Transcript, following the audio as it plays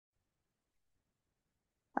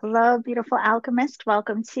Hello, beautiful alchemist.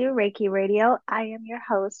 Welcome to Reiki Radio. I am your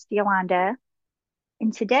host, Yolanda,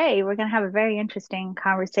 and today we're going to have a very interesting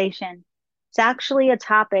conversation. It's actually a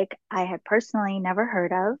topic I had personally never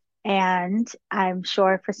heard of, and I'm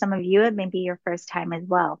sure for some of you it may be your first time as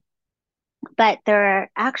well. But there are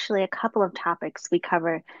actually a couple of topics we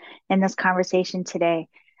cover in this conversation today.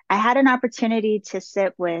 I had an opportunity to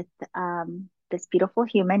sit with this beautiful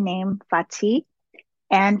human named Fatih,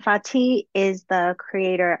 and Fatih is the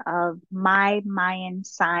creator of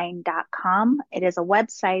mymayansign.com. It is a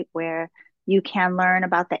website where you can learn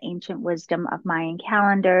about the ancient wisdom of Mayan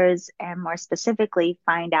calendars and more specifically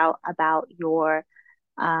find out about your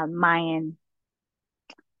Mayan.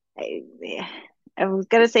 I was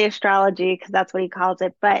going to say astrology because that's what he calls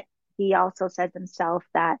it, but he also says himself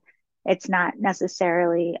that it's not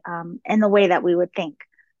necessarily in the way that we would think.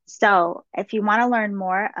 So, if you want to learn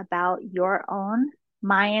more about your own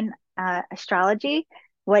Mayan astrology,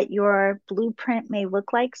 what your blueprint may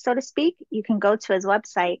look like, so to speak, you can go to his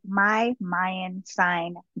website,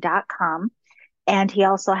 mymayansign.com. And he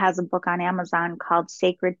also has a book on Amazon called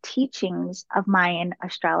Sacred Teachings of Mayan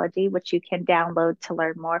Astrology, which you can download to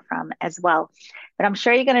learn more from as well. But I'm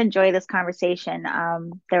sure you're going to enjoy this conversation.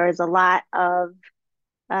 There is a lot of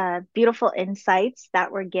beautiful insights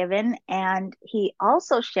that were given. And he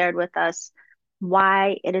also shared with us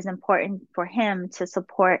why it is important for him to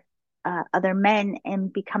support other men in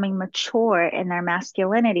becoming mature in their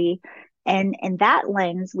masculinity. And in that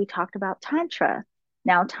lens, we talked about Tantra.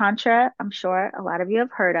 Now, Tantra, I'm sure a lot of you have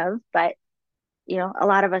heard of, but a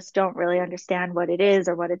lot of us don't really understand what it is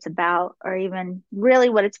or what it's about, or even really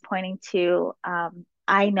what it's pointing to.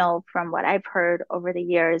 I know from what I've heard over the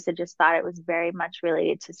years, I just thought it was very much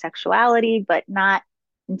related to sexuality, but not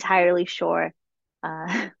entirely sure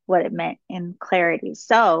what it meant in clarity.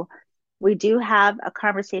 So we do have a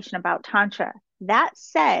conversation about Tantra. That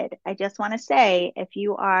said, I just want to say if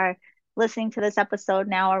you are listening to this episode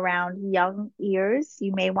now around young ears,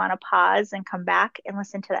 you may want to pause and come back and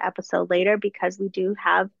listen to the episode later because we do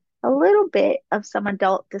have a little bit of some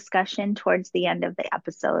adult discussion towards the end of the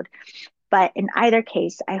episode. But in either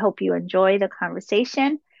case, I hope you enjoy the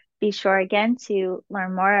conversation. Be sure again to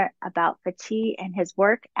learn more about Fatih and his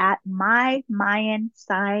work at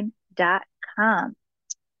mymayansign.com.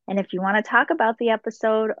 And if you want to talk about the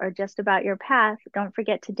episode or just about your path, don't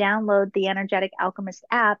forget to download the Energetic Alchemist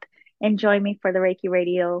app and join me for the Reiki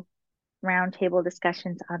Radio roundtable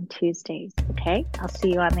discussions on Tuesdays. Okay, I'll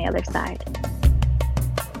see you on the other side.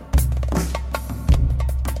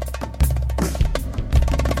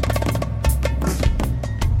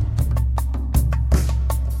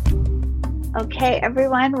 Okay,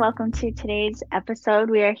 everyone, welcome to today's episode.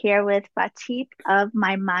 We are here with Fatih of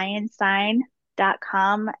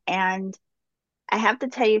mymayansign.com. And I have to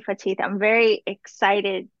tell you, Fatih, I'm very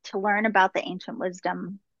excited to learn about the ancient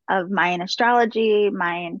wisdom of Mayan astrology,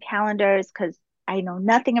 Mayan calendars, because I know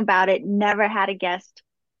nothing about it, never had a guest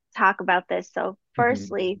talk about this. So, Mhm.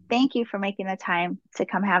 firstly, thank you for making the time to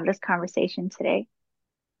come have this conversation today.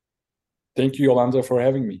 Thank you, Yolanda, for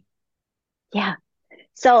having me. Yeah.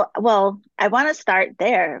 So, well, I want to start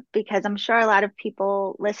there because I'm sure a lot of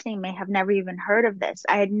people listening may have never even heard of this.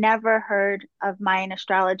 I had never heard of Mayan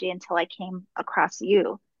astrology until I came across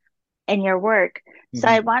you and your work. So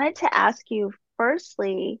I Mhm. wanted to ask you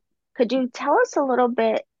firstly, could you tell us a little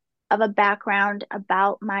bit of a background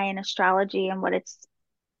about Mayan astrology and what it's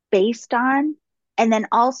based on? And then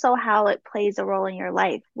also how it plays a role in your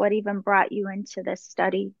life. What even brought you into this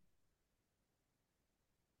study?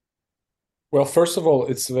 Well, first of all,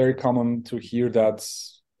 it's very common to hear that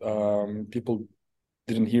people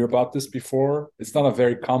didn't hear about this before. It's not a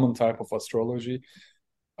very common type of astrology.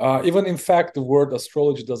 Even in fact, the word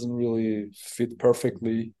astrology doesn't really fit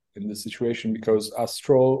perfectly in this situation because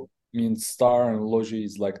astro means star and logy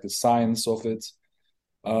is like the science of it.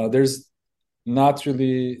 There's not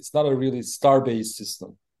really, it's not a really star-based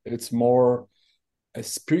system. It's more a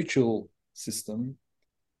spiritual system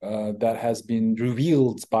that has been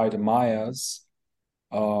revealed by the Mayas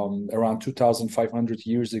around 2,500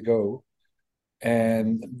 years ago.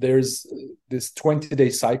 And there's this 20-day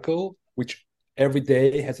cycle, which every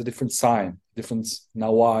day has a different sign, different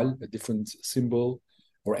nawal, a different symbol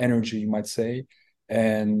or energy, you might say.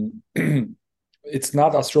 And it's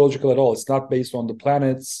not astrological at all. It's not based on the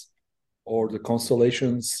planets or the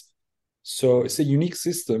constellations. So it's a unique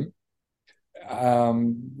system.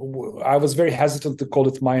 I was very hesitant to call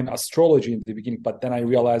it Mayan astrology in the beginning, but then I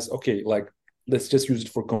realized, okay, like let's just use it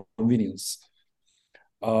for convenience.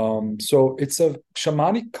 So it's a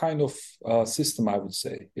shamanic kind of system, I would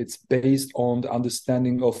say. It's based on the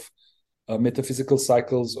understanding of metaphysical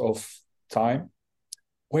cycles of time.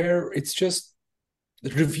 where it's just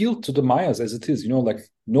revealed to the Mayas as it is. Like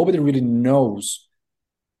nobody really knows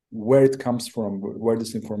where it comes from, where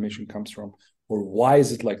this information comes from, or why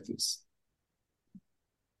is it like this.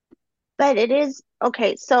 But it is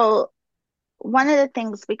okay. So one of the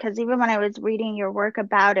things, because even when I was reading your work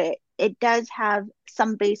about it, it does have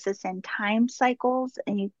some basis in time cycles,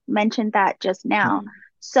 and you mentioned that just now. Mhm.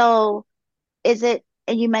 So is it,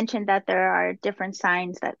 and you mentioned that there are different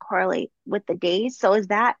signs that correlate with the days. So is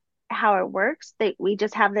that how it works? That we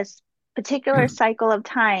just have this particular cycle of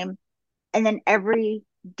time, and then every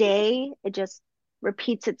day it just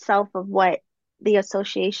repeats itself of what the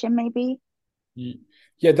association may be?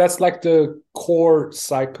 Yeah, that's like the core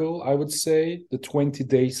cycle, I would say, the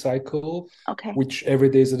 20-day cycle, Okay. which every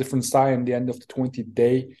day is a different sign. And the end of the 20th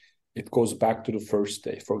day, it goes back to the first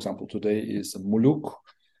day. For example, today is Muluk,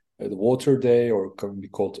 the water day, or can be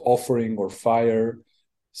called offering or fire.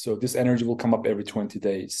 So this energy will come up every 20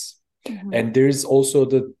 days. Hmm. And there is also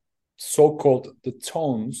the so-called the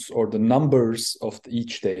tones or the numbers of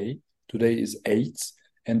each day. Today is 8,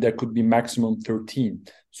 and there could be maximum 13.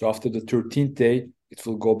 So after the 13th day, it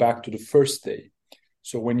will go back to the first day.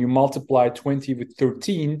 So when you multiply 20 with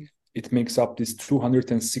 13, it makes up this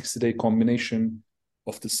 260-day combination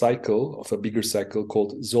of the cycle, of a bigger cycle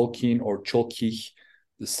called Zolkin or Cholkich,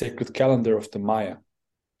 the sacred calendar of the Maya,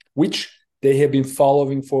 which they have been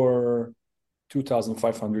following for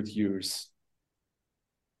 2,500 years.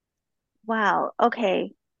 Wow.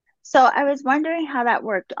 Okay. So I was wondering how that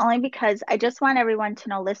worked, only because I just want everyone to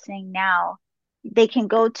know listening now, they can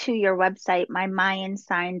go to your website,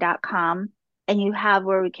 mymayansign.com, and you have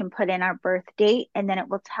where we can put in our birth date, and then it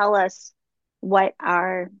will tell us what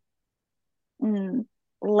our mm,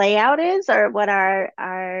 layout is or what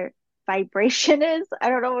our vibration is. I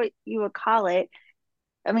don't know what you would call it.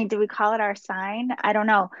 I mean, do we call it our sign? I don't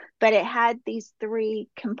know. But it had these three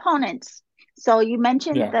components. So you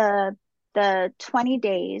mentioned Yeah. the 20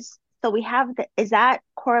 days. So we have is that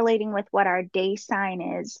correlating with what our day sign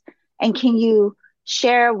is? And can you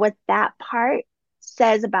share what that part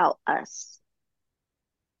says about us?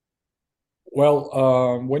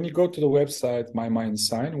 Well, when you go to the website, My Mind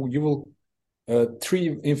Sign, you will three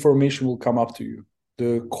information will come up to you.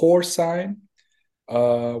 The core sign,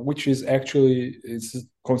 which is actually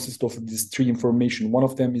consists of these three information. One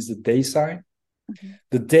of them is the day sign, Mhm.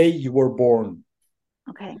 the day you were born,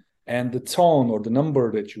 Okay. and the tone or the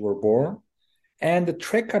number that you were born, and the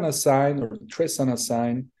Trekana sign or the Tresana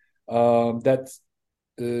sign that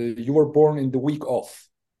you were born in the week of.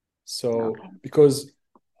 So Okay. because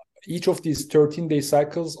each of these 13-day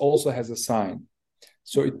cycles also has a sign.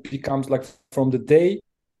 So it becomes like from the day,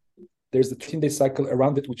 there's the 13-day cycle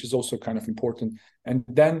around it, which is also kind of important. And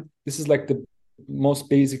then this is like the most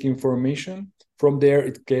basic information. From there,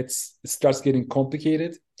 it starts getting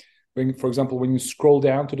complicated. When, for example, when you scroll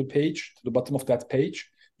down to the page, to the bottom of that page,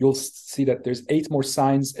 you'll see that there's 8 more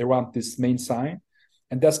signs around this main sign.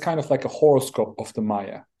 And that's kind of like a horoscope of the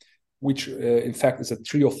Maya, which in fact is a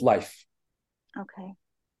tree of life. Okay.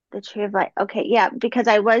 The tree of life. Okay. Yeah. Because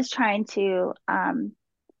I was trying to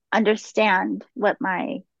understand what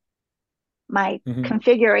my Mm-hmm.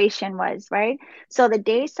 configuration was, right? So the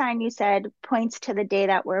day sign you said points to the day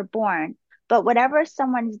that we're born, but whatever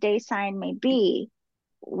someone's day sign may be,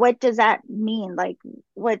 what does that mean? Like,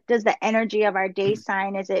 what does the energy of our day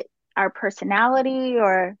sign? Is it our personality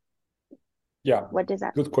or Yeah, what does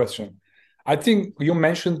that? good question. I think you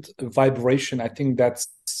mentioned vibration. I think that's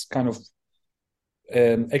kind of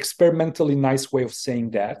an experimentally nice way of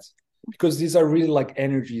saying that because these are really like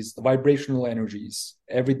energies, vibrational energies.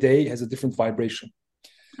 Every day has a different vibration.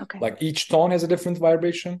 Okay. Like each tone has a different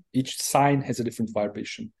vibration, each sign has a different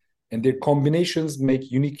vibration, and their combinations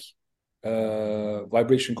make unique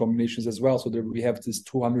vibration combinations as well. So there we have this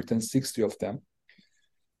 260 of them.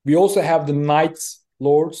 We also have the night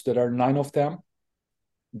lords that are 9 of them.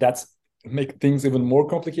 That's make things even more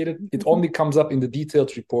complicated. It only comes up in the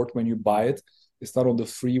detailed report when you buy it. It's not on the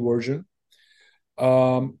free version.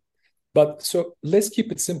 Um, but so let's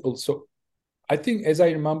keep it simple. So I think, as I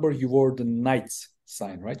remember, you were the night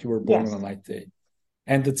sign, right? You were born on Yes. a night day,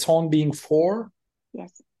 and the tone being 4.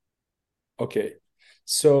 Yes. Okay,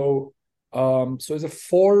 so so as a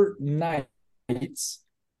 4 nights,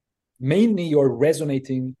 mainly you're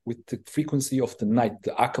resonating with the frequency of the night,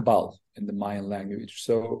 the akabal in the Mayan language.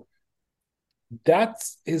 So that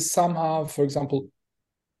is somehow, for example,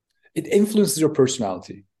 it influences your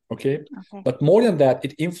personality, okay? Okay. But more than that,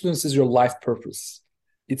 it influences your life purpose.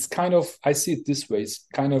 It's kind of, I see it this way, it's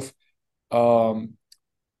kind of um,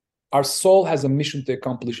 our soul has a mission to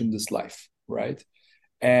accomplish in this life, right?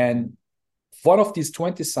 And one of these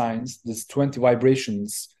 20 signs, these 20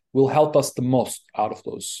 vibrations, will help us the most out of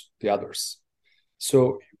the others.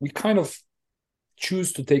 So we kind of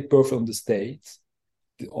choose to take birth on this day,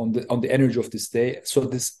 on the energy of this day. So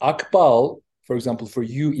this Akbal, for example, for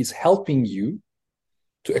you is helping you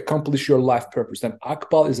to accomplish your life purpose. And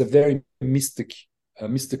Akbal is a very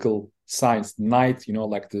mystical science. Night,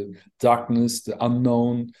 like the darkness, the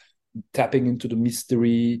unknown, tapping into the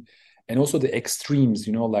mystery, and also the extremes.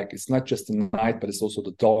 Like it's not just the night, but it's also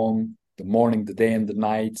the dawn, the morning, the day, and the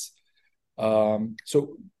night.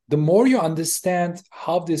 So the more you understand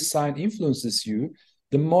how this sign influences you,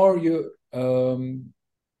 the more you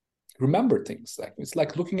remember things. Like it's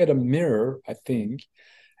like looking at a mirror, I think,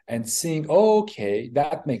 and seeing, oh, okay,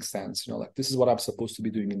 that makes sense. Like this is what I'm supposed to be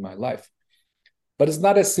doing in my life. But it's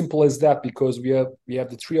not as simple as that, because we have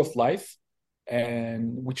the tree of life,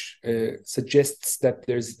 and which suggests that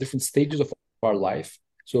there's different stages of our life.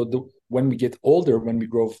 So when we get older, when we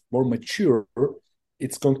grow more mature,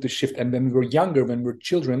 it's going to shift. And when we're younger, when we're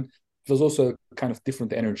children, there's also kind of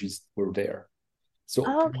different energies were there. So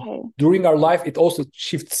Okay. during our life, it also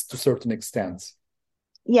shifts to certain extents.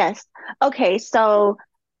 Yes. Okay. So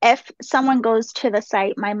if someone goes to the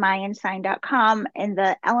site mymayansign.com, and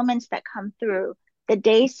the elements that come through, the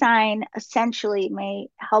day sign essentially may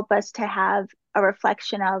help us to have a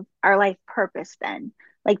reflection of our life purpose, then,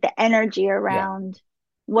 like the energy Yeah. around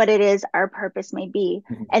what it is our purpose may be.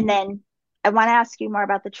 Mm-hmm. And then I want to ask you more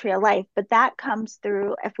about the tree of life, but that comes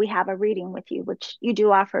through if we have a reading with you, which you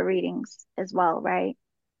do offer readings as well, right?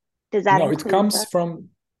 Does that No, it include comes the, from,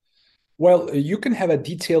 well, you can have a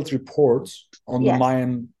detailed report on the yes.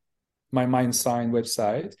 My Mayan Sign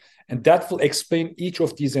website, and that will explain each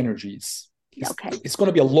of these energies. Okay. It's going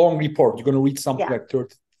to be a long report. You're going to read something Yeah. like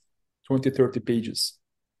 30, 20, 30 pages.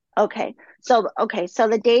 Okay. So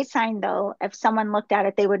the day sign though, if someone looked at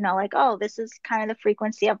it, they would know like, oh, this is kind of the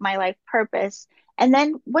frequency of my life purpose. And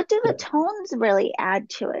then what do the Yeah. tones really add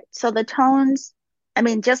to it? So the tones, I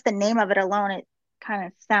mean, just the name of it alone, it kind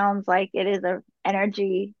of sounds like it is a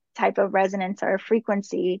energy type of resonance or a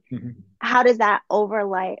frequency. Mm-hmm. How does that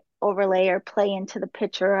overlay or play into the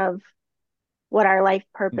picture of what our life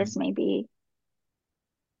purpose Mm-hmm. may be?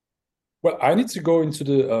 Well, I need to go into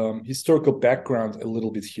the historical background a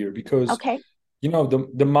little bit here, because Okay.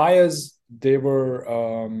 the Mayas, they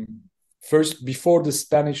were first, before the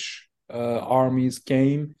Spanish armies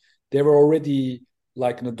came, they were already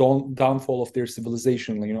like in the downfall of their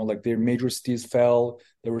civilization. Like their major cities fell.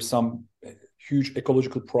 There were some huge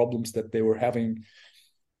ecological problems that they were having.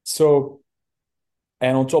 So,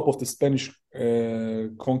 and on top of the Spanish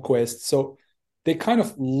conquest, so they kind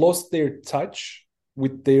of lost their touch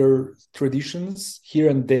with their traditions here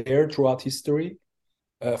and there throughout history.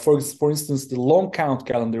 For instance, the long count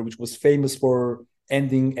calendar, which was famous for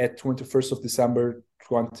ending at 21st of December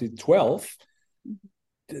 2012,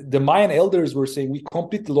 the Mayan elders were saying we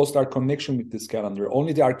completely lost our connection with this calendar.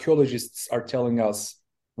 Only the archaeologists are telling us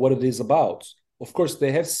what it is about. Of course,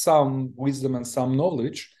 they have some wisdom and some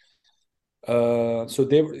knowledge. So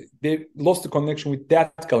they lost the connection with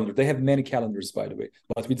that calendar. They have many calendars, by the way,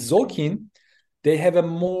 but with Zolkin, they have a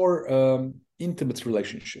more intimate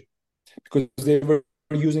relationship, because they were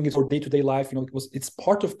using it for day-to-day life. It's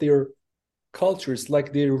part of their culture. It's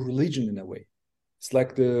like their religion in a way. It's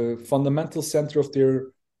like the fundamental center of their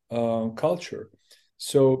culture.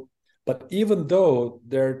 So, but even though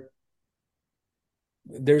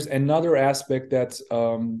there's another aspect that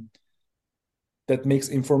makes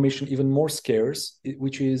information even more scarce,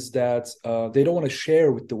 which is that they don't want to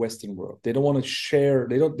share with the Western world. They don't want to share.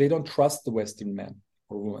 They don't trust the Western man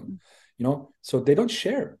or woman. So they don't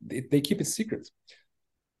share. They keep it secret.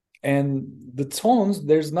 And the tones,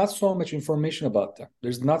 there's not so much information about them.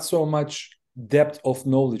 There's not so much depth of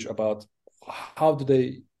knowledge about how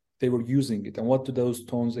they were using it and what do those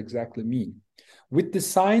tones exactly mean. With the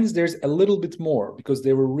signs, there's a little bit more, because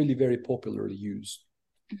they were really very popularly used.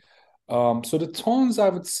 So the tones, I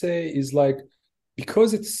would say, is like,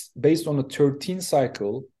 because it's based on a 13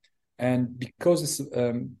 cycle, and because it's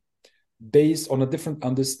based on a different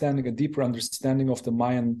understanding, a deeper understanding of the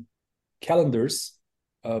Mayan calendars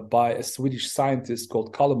by a Swedish scientist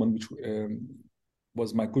called Kalaman, which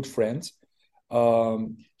was my good friend.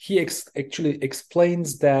 He actually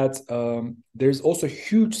explains that there's also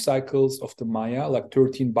huge cycles of the Maya, like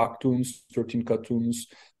 13 Baktuns, 13 Katuns,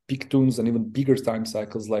 Piktuns, and even bigger time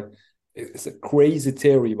cycles. Like, it's a crazy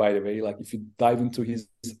theory, by the way. Like, if you dive into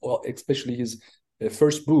especially his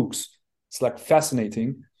first books, it's like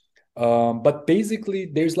fascinating. But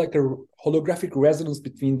basically, there's like a holographic resonance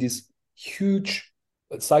between these huge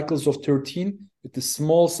cycles of 13 with the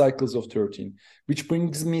small cycles of 13, which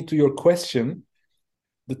brings me to your question.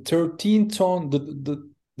 The 13 tone,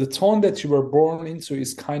 the tone that you were born into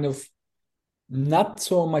is kind of not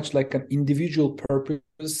so much like an individual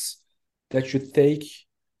purpose that you take,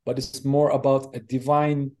 but it's more about a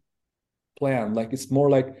divine plan. Like it's more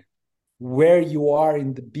like where you are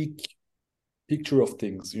in the big picture of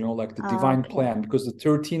things, like the divine Okay. plan, because the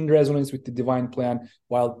 13 resonates with the divine plan,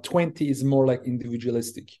 while 20 is more like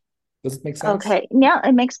individualistic. Does it make sense? Okay. Yeah,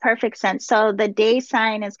 it makes perfect sense. So the day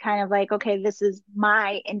sign is kind of like, okay, this is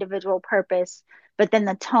my individual purpose, but then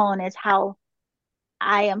the tone is how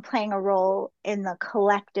I am playing a role in the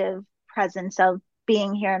collective presence of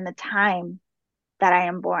being here in the time that I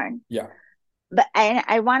am born. Yeah. But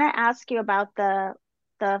I want to ask you about the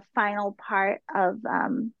final part of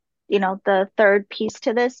the third piece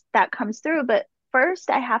to this that comes through. But first,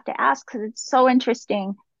 I have to ask because it's so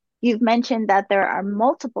interesting. You've mentioned that there are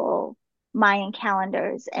multiple Mayan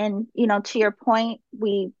calendars, and to your point,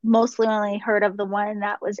 we mostly only heard of the one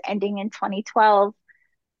that was ending in 2012.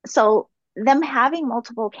 So them having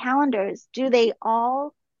multiple calendars, do they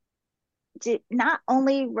all not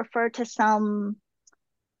only refer to some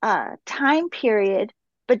time period,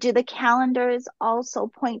 but do the calendars also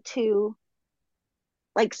point to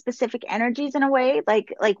like specific energies in a way?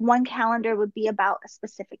 Like one calendar would be about a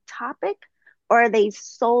specific topic, or are they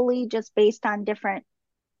solely just based on different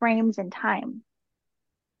frames in time?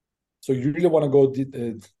 So you really want to go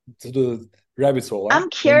to the rabbit hole, huh? I'm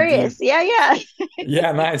And curious. Yeah, yeah.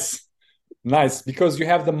 yeah, nice, nice. Because you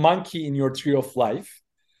have the monkey in your tree of life.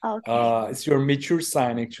 Okay. It's your mature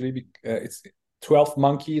sign actually. It's 12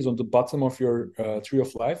 monkeys on the bottom of your tree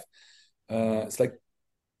of life. It's like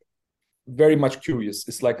very much curious.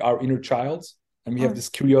 It's like our inner child, and we have Mm. this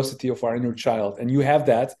curiosity of our inner child, and you have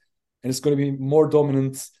that, and it's going to be more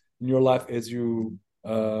dominant in your life as you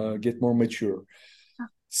get more mature.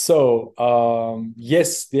 So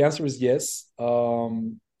yes, the answer is yes.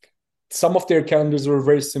 Some of their calendars were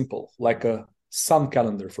very simple, like a sun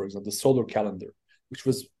calendar, for example, the solar calendar, which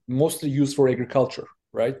was mostly used for agriculture,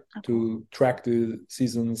 right? Okay. To track the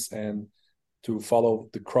seasons and to follow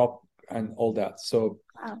the crop and all that. So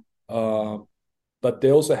Wow. uh, but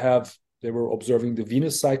they were observing the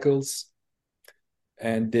Venus cycles,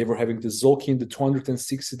 and they were having the Zolkin, the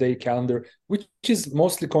 260-day calendar, which is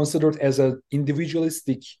mostly considered as an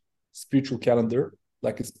individualistic spiritual calendar.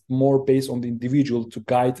 Like it's more based on the individual to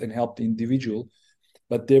guide and help the individual.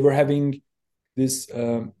 But they were having this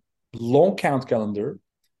long count calendar,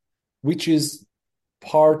 which is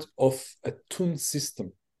part of a tune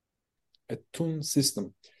system. A tune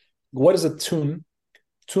system. What is a tune?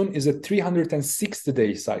 Tune is a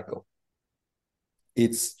 360-day cycle.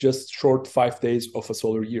 It's just short 5 days of a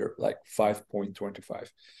solar year, like 5.25.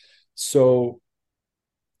 So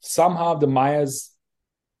somehow the Mayas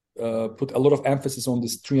put a lot of emphasis on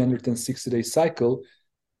this 360-day cycle,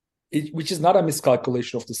 which is not a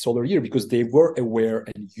miscalculation of the solar year because they were aware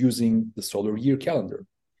and using the solar year calendar,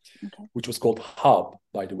 Okay. which was called Hub,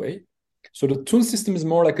 by the way. So the Tun system is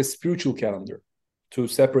more like a spiritual calendar to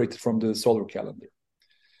separate it from the solar calendar,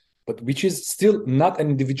 but which is still not an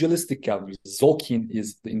individualistic calendar. Zolkin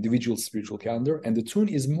is the individual spiritual calendar, and the Tun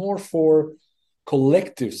is more for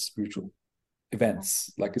collective spiritual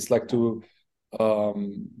events. Like it's like to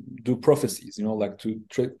do prophecies, like to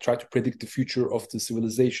try to predict the future of the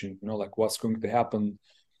civilization, like what's going to happen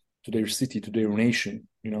to their city, to their nation,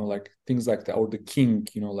 like things like that, or the king,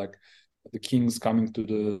 like the king's coming to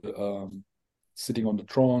the sitting on the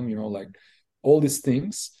throne, like all these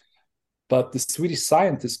things. But the Swedish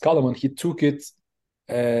scientist Kalaman, he took it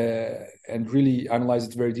and really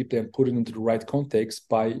analyzed it very deeply and put it into the right context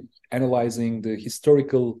by analyzing the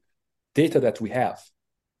historical data that we have.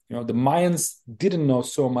 The Mayans didn't know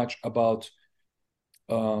so much about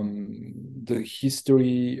the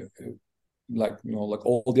history, like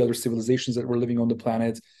all the other civilizations that were living on the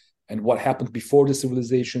planet, and what happened before the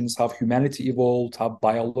civilizations, how humanity evolved, how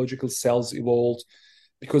biological cells evolved,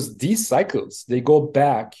 because these cycles they go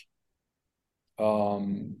back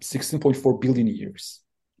 16.4 billion years.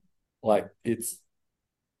 Like it's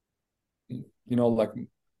like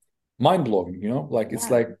mind blowing. Like it's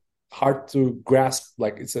Yeah. like hard to grasp.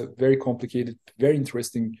 Like it's a very complicated, very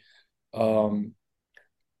interesting um,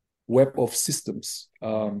 web of systems.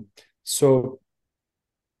 So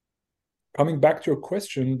coming back to your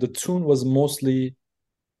question, the tune was mostly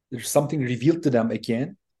there's something revealed to them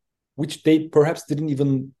again, which they perhaps didn't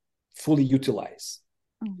even fully utilize.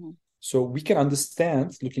 Hmm. So we can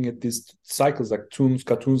understand, looking at these cycles like tunes,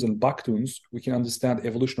 katuns, and baktuns, we can understand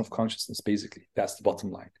evolution of consciousness. Basically, that's the bottom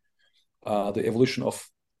line. The evolution of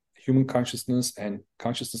human consciousness and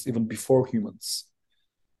consciousness even before humans,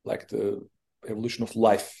 like the evolution of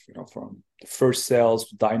life, from the first cells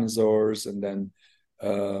to dinosaurs and then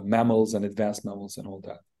mammals and advanced mammals and all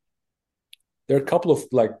that. There are a couple of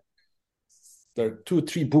there are 2 or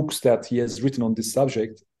 3 books that he has written on this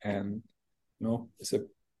subject, and it's a.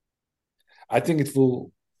 I think it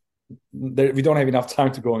will. We don't have enough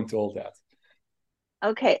time to go into all that.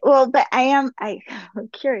 Okay, well, but I'm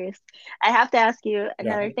curious. I have to ask you Yeah,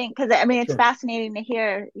 another thing because I mean it's sure. fascinating to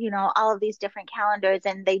hear, all of these different calendars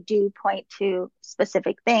and they do point to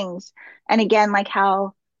specific things. And again, like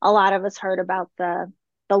how a lot of us heard about the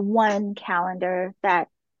one calendar that,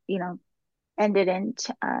 you know, ended in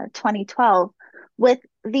 2012. With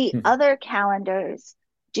the Hmm. other calendars,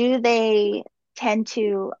 do they tend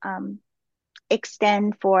to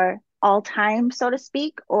extend for all time, so to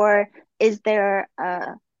speak, or is there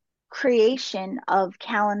a creation of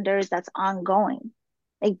calendars that's ongoing?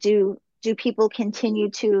 Like, do people continue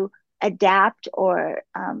to adapt or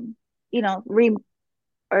re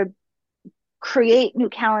or create new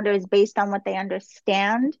calendars based on what they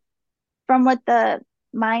understand from what the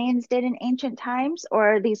Mayans did in ancient times,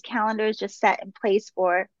 or are these calendars just set in place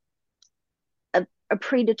for a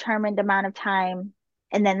predetermined amount of time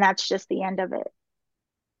and then that's just the end of it?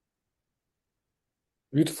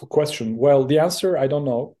 Beautiful question. Well, the answer, I don't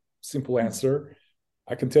know. Simple answer.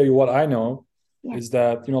 I can tell you what I know Yeah. is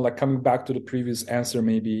that, like coming back to the previous answer,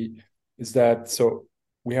 maybe, is that so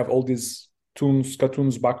we have all these tunes,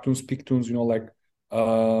 katuns, baktuns, piktuns,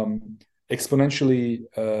 um, exponentially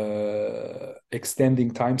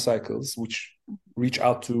extending time cycles, which reach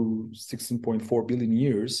out to 16.4 billion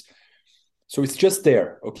years. So it's just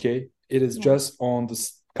there, okay? It is Yeah. just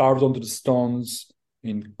carved onto the stones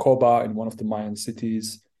in Koba, in one of the Mayan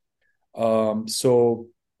cities. So,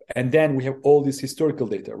 and then we have all this historical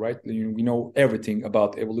data, right? We know everything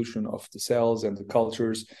about the evolution of the cells and the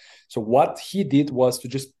cultures. So what he did was to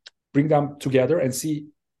just bring them together and see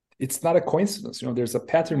it's not a coincidence. There's a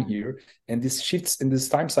pattern Yeah. here, and these shifts in these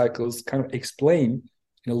time cycles kind of explain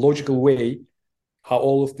in a logical way how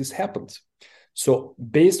all of this happened. So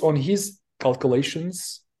based on his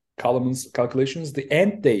calculations, Kalaman's calculations, the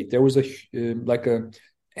end date, there was like a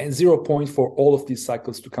 0 point for all of these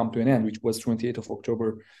cycles to come to an end, which was 28th of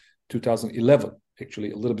October 2011,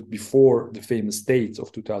 actually a little bit before the famous date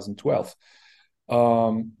of 2012.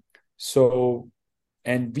 Um, so,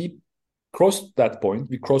 and we crossed that point,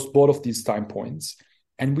 we crossed both of these time points,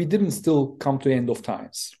 and we didn't still come to the end of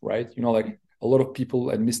times, right? Like a lot of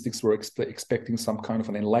people and mystics were expecting some kind of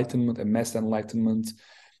an enlightenment, a mass enlightenment,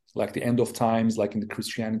 like the end of times, like in the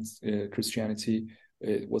Christianity,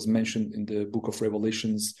 it was mentioned in the Book of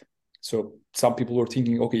Revelations. So some people were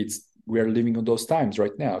thinking, okay, we are living on those times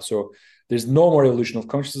right now. So there's no more evolution of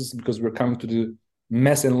consciousness because we're coming to the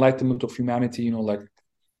mass enlightenment of humanity. Like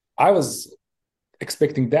I was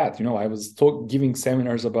expecting that. I was giving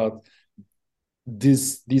seminars about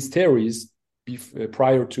these theories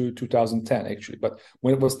prior to 2010, actually. But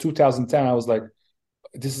when it was 2010, I was like,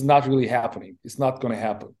 this is not really happening. It's not going to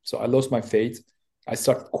happen. So I lost my faith. I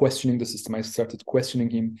started questioning the system. I started questioning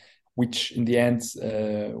him, which in the end,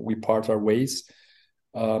 we part our ways.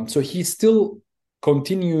 So he still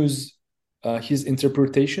continues his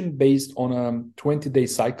interpretation based on 20-day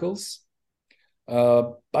cycles,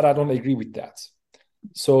 but I don't agree with that.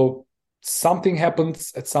 So something happened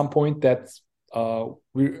at some point that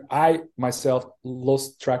I myself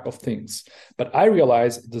lost track of things, but I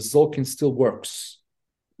realized the Zolkin still works.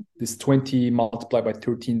 This 20 multiplied by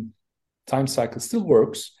 13 time cycle still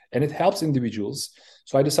works, and it helps individuals.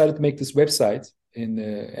 So I decided to make this website in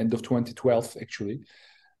the end of 2012, actually,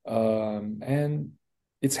 and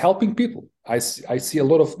it's helping people. I see a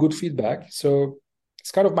lot of good feedback, so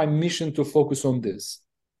it's kind of my mission to focus on this.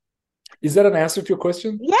 Is that an answer to your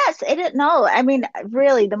question? Yes, it is. No, I mean,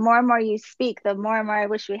 really, the more and more you speak, the more and more I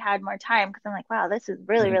wish we had more time because I'm like, wow, this is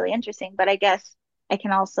really, Mm-hmm. really interesting. But I guess I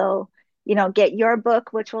can also, get your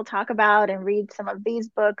book, which we'll talk about, and read some of these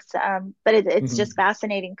books. But it's just Mm-hmm.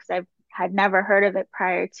 fascinating because I had never heard of it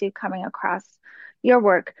prior to coming across your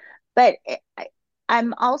work. But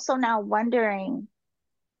I'm also now wondering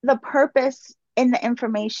the purpose in the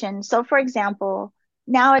information. So, for example,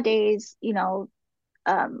 nowadays,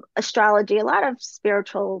 astrology, a lot of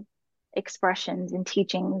spiritual expressions and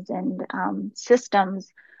teachings and systems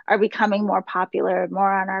are becoming more popular,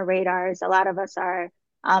 more on our radars. A lot of us are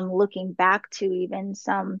looking back to even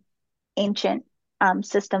some ancient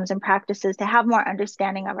systems and practices to have more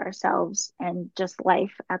understanding of ourselves and just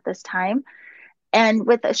life at this time. And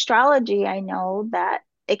with astrology, I know that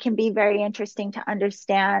it can be very interesting to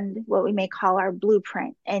understand what we may call our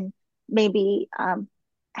blueprint and maybe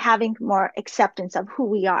having more acceptance of who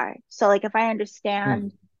we are. So like if I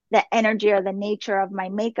understand Mm, the energy or the nature of my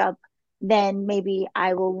makeup, then maybe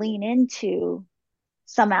I will lean into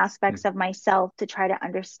some mm, aspects of myself to try to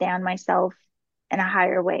understand myself in a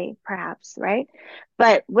higher way, perhaps, right?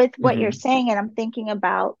 But with what you're mhm. saying, and I'm thinking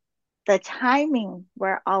about the timing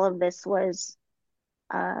where all of this was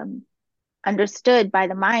um, understood by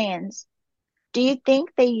the Mayans, do you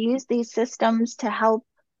think they use these systems to help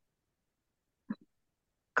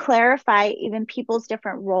clarify even people's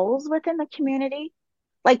different roles within the community?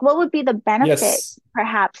 Like, what would be the benefit, Yes,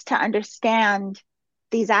 perhaps, to understand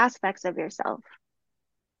these aspects of yourself?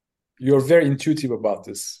 you're very intuitive about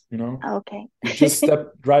this, you know? Okay. You just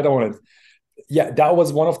stepped right on it. Yeah, that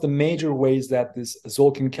was one of the major ways that this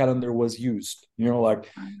Zolkin calendar was used. You know,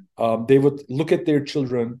 like they would look at their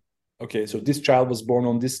children. Okay, so this child was born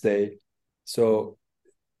on this day, so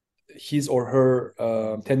his or her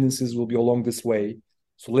tendencies will be along this way.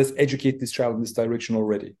 So let's educate this child in this direction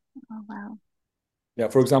already. Oh, wow. Yeah,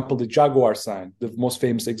 for example, the jaguar sign, the most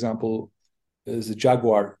famous example is the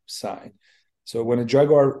jaguar sign. So when a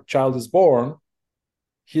jaguar child is born,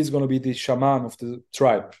 he's going to be the shaman of the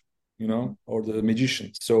tribe, you know, or the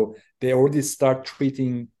magician. So they already start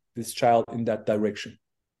treating this child in that direction.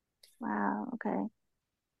 Wow. Okay.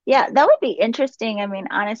 Yeah, that would be interesting. I mean,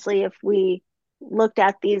 honestly, if we looked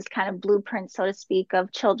at these kind of blueprints, so to speak,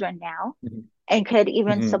 of children now Mm-hmm. and could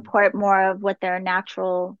even Mm-hmm. support more of what their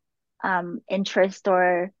natural interest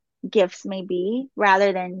or gifts may be,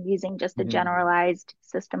 rather than using just a Mm-hmm. generalized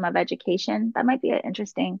system of education, that might be an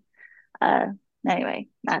interesting uh anyway,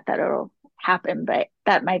 not that it'll happen, but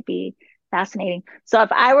that might be fascinating. So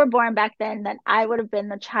if I were born back then I would have been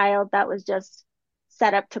the child that was just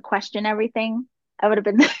set up to question everything. I would have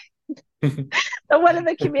been the one in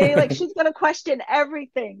the community, like she's going to question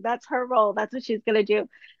everything. That's her role. That's what she's going to do.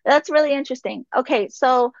 That's really interesting. Okay,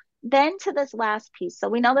 so then to this last piece. So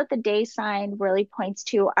we know that the day sign really points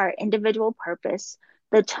to our individual purpose.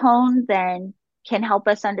 The tone then can help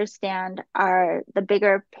us understand the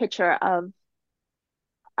bigger picture of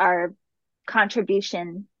our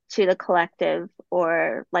contribution to the collective,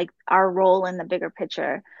 or like our role in the bigger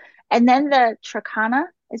picture. And then the Trikana,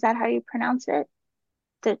 is that how you pronounce it?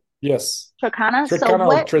 The Yes. Trikana. So Trikana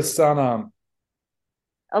or what Tristana.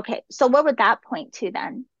 Okay, so what would that point to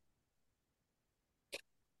then?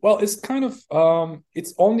 Well, it's kind of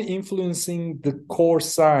it's only influencing the core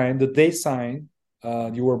sign, the day sign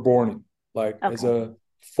you were born in. Like as Okay. a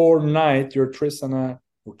for night, your Trisana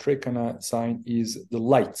or Trikana sign is the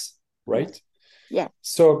lights, Yes. right? Yes.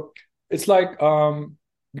 So it's like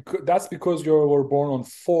that's because you were born on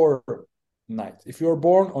 4 night. If you're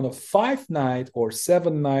born on a 5 night or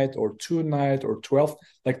 7 night or 2 night or 12,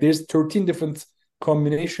 like there's 13 different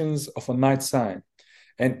combinations of a night sign.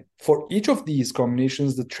 And for each of these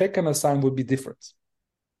combinations, the Trekana sign would be different.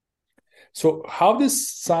 So how this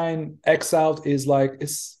sign acts out is like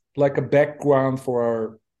it's like a background for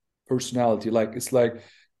our personality. Like it's like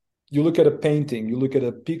you look at a painting, you look at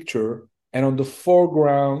a picture, and on the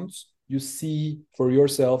foreground you see for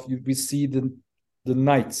yourself, we see the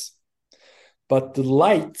nights, but the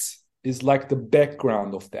light is like the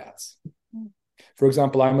background of that. For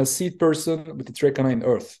example, I'm a seed person with the Trekana in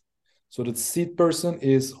Earth. So the seed person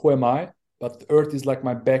is who am I, but the Earth is like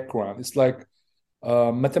my background. It's like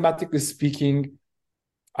mathematically speaking,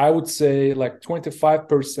 I would say like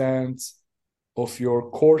 25% of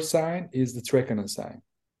your core sign is the Trekana sign,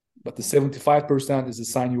 but the Okay. 75% is the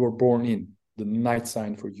sign you were born in, the night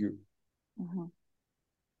sign for you. Hmm.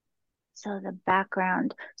 So the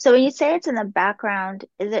background. So when you say it's in the background,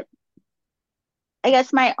 is it, I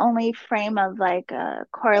guess my only frame of like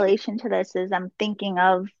correlation to this is I'm thinking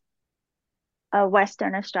of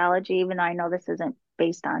Western astrology, even though I know this isn't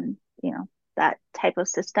based on, that type of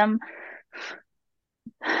system.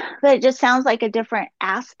 But it just sounds like a different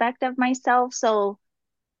aspect of myself. So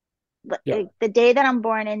Yeah. the day that I'm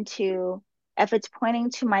born into, if it's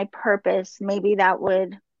pointing to my purpose, maybe that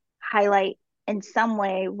would highlight in some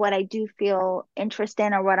way what I do feel interest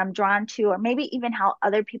in or what I'm drawn to, or maybe even how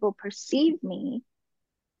other people perceive me.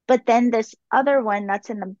 But then this other one that's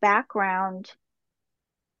in the background,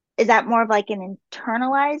 is that more of like an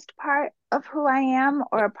internalized part of who I am,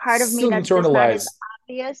 or a part of me Still that's just not as internalized.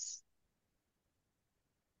 obvious?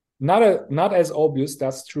 Not as obvious,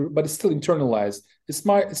 that's true, but it's still internalized. It's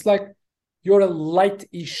like you're a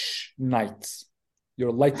light-ish night. You're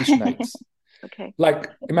a lightish night. Okay.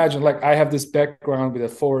 Like imagine like I have this background with a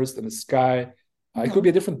forest and a sky. It could Hmm. be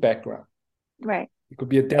a different background. Right. It could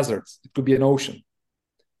be a desert. It could be an ocean.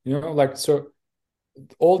 You know, like so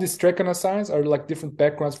all these Trekana signs are like different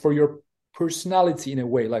backgrounds for your personality in a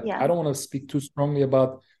way. Like, Yeah. I don't want to speak too strongly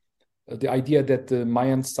about the idea that the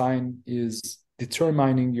Mayan sign is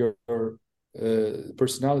determining your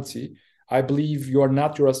personality. I believe you are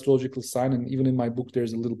not your astrological sign, and even in my book,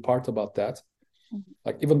 there's a little part about that. Mhm.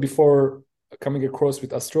 Like, even before coming across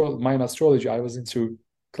with Mayan astrology, I was into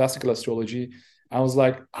classical astrology. I was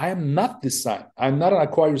like, I am not this sign. I'm not an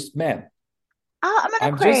Aquarius man. Oh, I'm an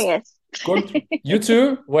I'm just Aquarius. going to. You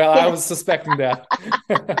too? Well, I was Yes. suspecting that.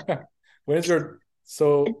 When is your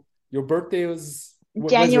so your birthday was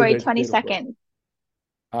when's your January date of birth? 22nd.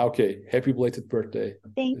 Okay, happy belated birthday.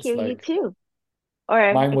 Thank It's you. You like too.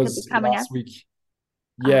 Or mine it could be was coming up. last week.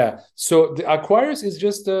 Ah, Yeah. So the Aquarius is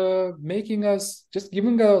just making us, just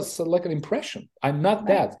giving us like an impression. I'm not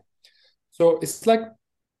right. that. So it's like,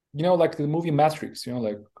 like the movie Matrix,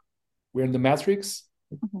 like we're in the Matrix,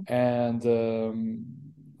 Mhm. and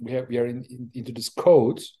we are into this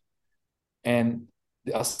code, and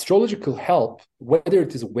the astrological help, whether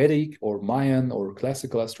it is Vedic or Mayan or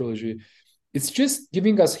classical astrology, it's just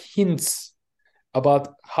giving us hints about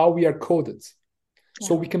how we are coded,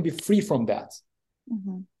 so Yeah. we can be free from that.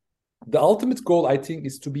 Hmm. The ultimate goal, I think,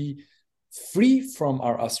 is to be free from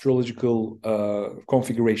our astrological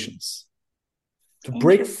configurations, to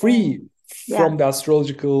break Interesting. free Yeah. from the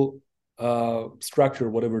astrological structure,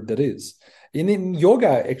 whatever that is. In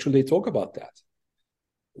yoga, actually, they talk about that.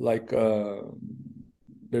 Like,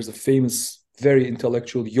 there's a famous, very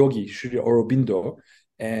intellectual yogi, Sri Aurobindo,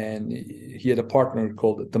 and he had a partner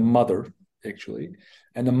called the Mother, actually.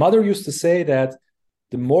 And the Mother used to say that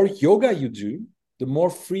the more yoga you do, the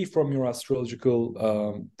more free from your astrological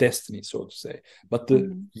destiny, so to say. But the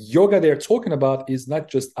Hmm. yoga they're talking about is not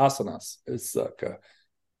just asanas. It's like a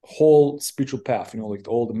whole spiritual path, like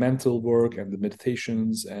all the mental work and the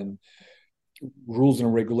meditations and rules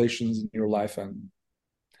and regulations in your life. And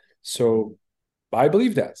so I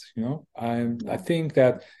believe that, I Yeah. think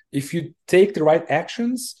that if you take the right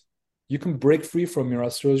actions, you can break free from your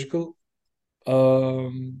astrological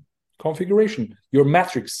um, configuration, your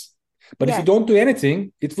matrix. But if you Yes. don't do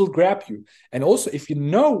anything, it will grab you. And also, if you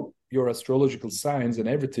know your astrological signs and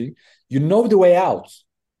everything, you know the way out,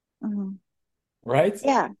 Hmm. right?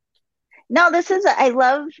 Yeah. No, I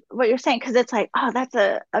love what you're saying because it's like, oh, that's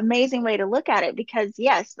a amazing way to look at it because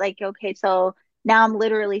yes, like, okay, so now I'm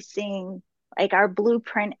literally seeing like our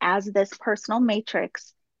blueprint as this personal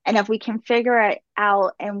matrix. And if we can figure it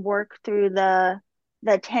out and work through the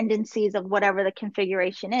tendencies of whatever the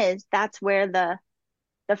configuration is, that's where the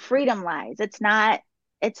freedom lies. It's not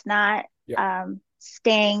Yeah.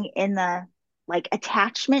 staying in the like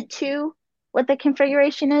attachment to what the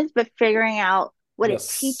configuration is, but figuring out what it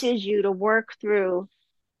Yes. teaches you to work through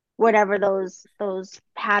whatever those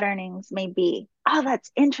patternings may be. Oh,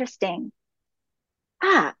 that's interesting.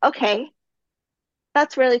 Ah, okay.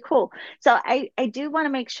 That's really cool. So I do want to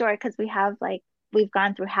make sure because we've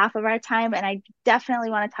gone through half of our time and I definitely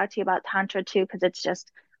want to talk to you about Tantra too because it's just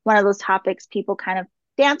one of those topics people kind of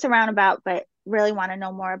dance around about but really want to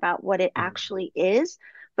know more about what it actually is.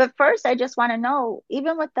 But first I just want to know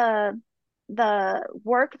even with the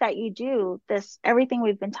work that you do, this everything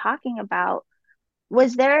we've been talking about,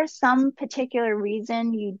 was there some particular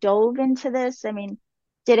reason you dove into this? I mean,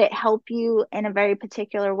 did it help you in a very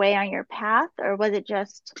particular way on your path, or was it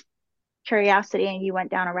just curiosity and you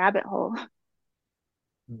went down a rabbit hole?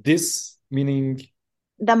 This meaning,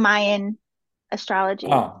 The Mayan astrology.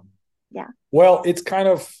 ah, Yeah. well, it kind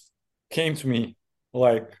of came to me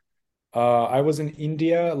like I was in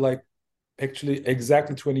India, like actually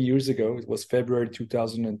exactly 20 years ago. It was February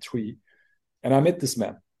 2003. And I met this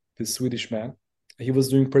man, this Swedish man. He was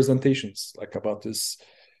doing presentations like about this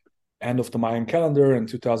end of the Mayan calendar in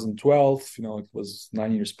 2012. It was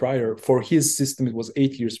 9 years prior. For his system, it was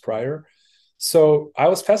 8 years prior. So I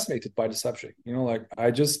was fascinated by the subject. Like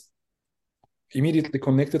I just immediately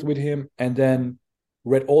connected with him and then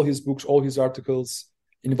read all his books, all his articles,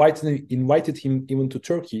 invited him even to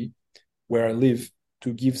Turkey, where I live,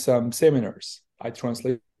 to give some seminars. I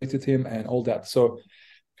translated him and all that. So,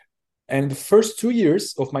 and the first 2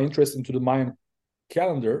 years of my interest into the Mayan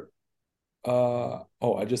calendar,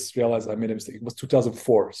 I just realized I made a mistake. It was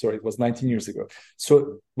 2004. Sorry, it was 19 years ago.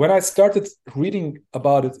 So when I started reading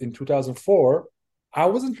about it in 2004, I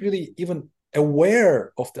wasn't really even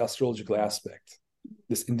aware of the astrological aspect,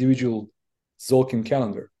 this individual Zolkin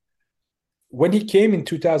calendar. When he came in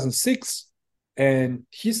 2006 and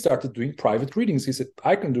he started doing private readings, he said,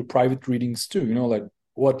 I can do private readings too. Like,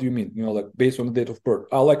 what do you mean? Like based on the date of birth.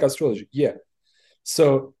 I like astrology. Yeah.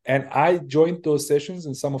 So, and I joined those sessions,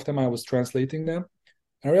 and some of them I was translating them.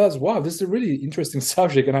 And I realized, wow, this is a really interesting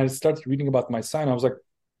subject. And I started reading about my sign. I was like,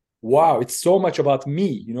 wow, it's so much about me,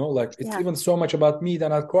 you know, like it's Yeah. even so much about me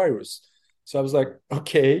than Aquarius. So I was like,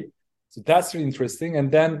 okay, so that's really interesting.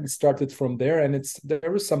 And then it started from there. And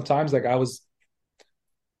there was sometimes like I was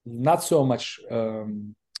not so much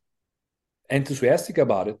enthusiastic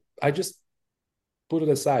about it. I just put it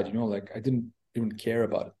aside, you know, like I didn't even care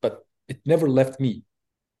about it, but it never left me.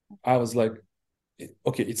 I was like,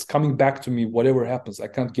 okay, it's coming back to me, whatever happens. I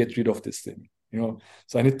can't get rid of this thing, you know.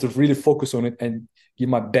 So I need to really focus on it and give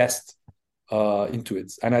my best into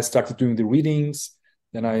it. And I started doing the readings.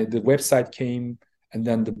 Then the website came, and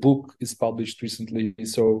then the book is published recently.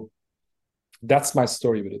 So that's my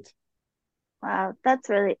story with it. Wow, that's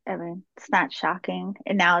really, I mean, it's not shocking.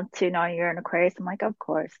 And now to know you're an Aquarius, I'm like, of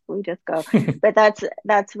course, we just go. But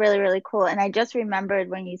that's really, really cool. And I just remembered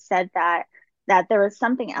when you said that there was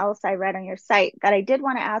something else I read on your site that I did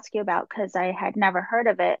want to ask you about because I had never heard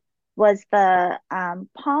of it, was the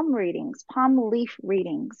palm readings, palm leaf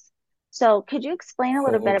readings. So could you explain a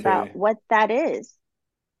little Oh, bit about okay. what that is?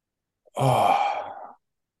 Oh,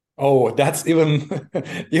 oh, that's even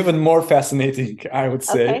even more fascinating, I would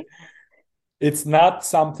say. Okay. It's not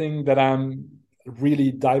something that I'm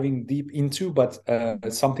really diving deep into, but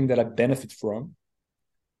Mhm. something that I benefit from.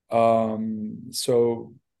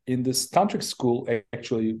 So in this tantric school,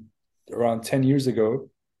 actually, around 10 years ago,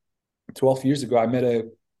 12 years ago, I met a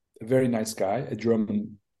very nice guy, a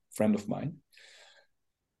German friend of mine.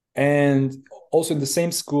 And also in the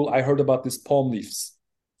same school, I heard about these palm leaves.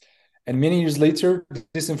 And many years later,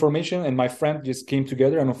 this information and my friend just came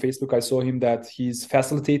together. And on Facebook, I saw him that he's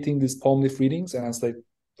facilitating these palm leaf readings. And I was like,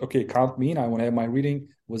 okay, count me in. I want to have my reading.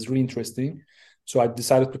 It was really interesting. So I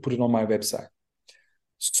decided to put it on my website.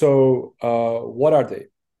 So, what are they?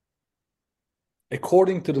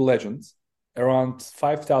 According to the legends, around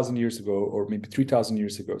 5,000 years ago, or maybe 3,000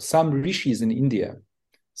 years ago, some rishis in India,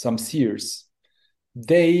 some seers,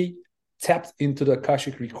 they tapped into the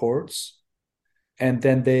Akashic records, and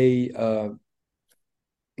then they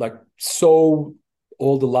like saw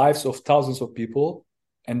all the lives of thousands of people,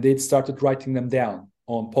 and they started writing them down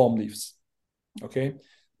on palm leaves. Okay,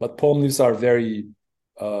 but palm leaves are very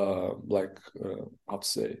how to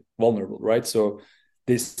say, vulnerable, right? So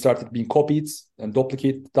they started being copied and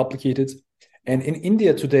duplicated. And in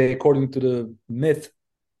India today, according to the myth,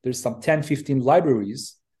 there's some 10, 15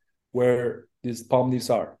 libraries where these palm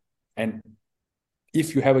leaves are. And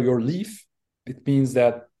if you have your leaf, it means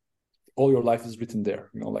that all your life is written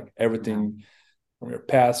there, you know, like Wow. everything from your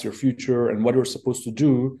past, your future, and what you're supposed to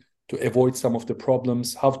do to avoid some of the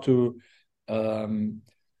problems, how to um,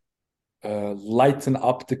 lighten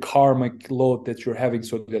up the karmic load that you're having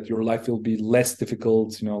so that your life will be less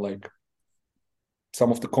difficult, you know, like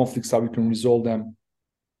some of the conflicts, how you can resolve them.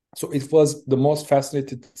 So it was the most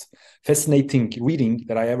fascinating reading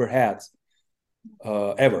that I ever had,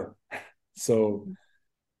 ever. So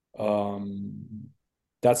um,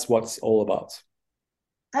 that's what it's all about.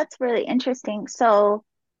 That's really interesting. So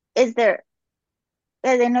is there,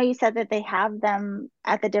 I know you said that they have them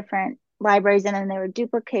at the different libraries and then they were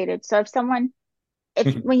duplicated. So if someone,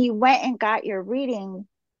 if when you went and got your reading,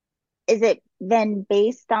 is it then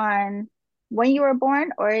based on when you were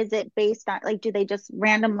born, or is it based on, like, do they just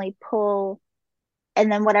randomly pull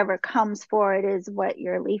and then whatever comes for it is what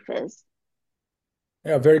your leaf is?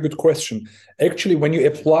 Yeah, very good question. Actually, when you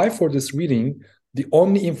apply for this reading, the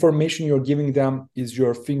only information you're giving them is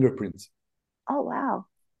your fingerprint. Oh, wow.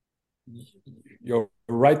 Your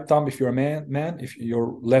right thumb if you're a man, if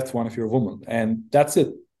your left one if you're a woman, and that's it.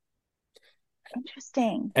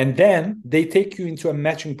 Interesting. And then they take you into a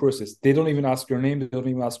matching process. They don't even ask your name, they don't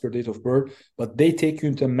even ask your date of birth, but they take you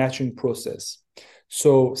into a matching process.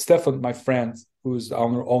 So Stefan, my friend, who's the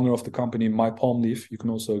owner of the company My Palm Leaf, you can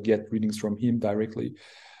also get readings from him directly.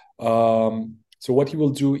 So what he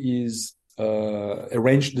will do is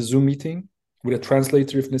arrange the Zoom meeting with a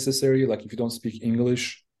translator if necessary, like if you don't speak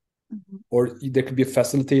English, Mhm. or there could be a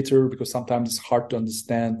facilitator because sometimes it's hard to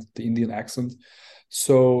understand the Indian accent.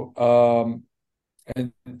 So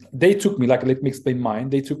and they took me, like, let me explain mine.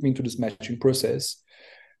 They took me into this matching process,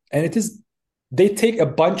 and it is they take a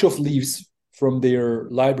bunch of leaves from their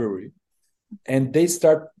library and they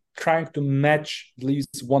start trying to match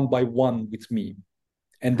leaves one by one with me,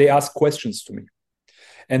 and they Wow. ask questions to me.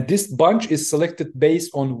 And this bunch is selected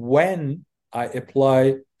based on when I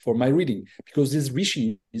apply for my reading, because these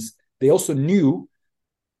rishis, they also knew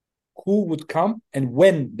who would come and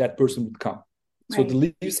when that person would come. So the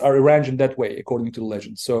Right. leaves are arranged in that way, according to the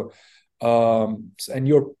legend. So, and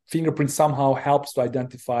your fingerprint somehow helps to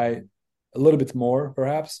identify a little bit more,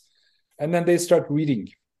 perhaps. And then they start reading.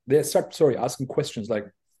 They start, sorry, asking questions like,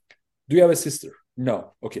 "Do you have a sister?"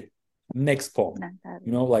 No. Okay. Next poem.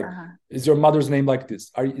 Like, Uh-huh. is your mother's name like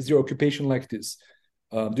this? Is your occupation like this?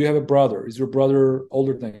 Do you have a brother? Is your brother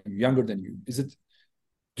older than you, younger than you?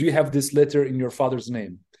 Do you have this letter in your father's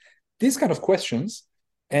name? These kind of questions.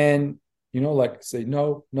 And, like say,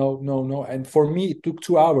 no, no, no, no. And for me, it took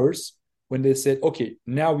 2 hours when they said, okay,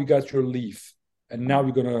 now we got your leave. And now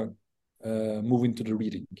we're going to move into the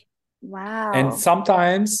reading. And Wow.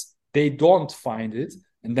 sometimes they don't find it.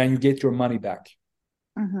 And then you get your money back.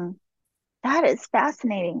 Hmm. That is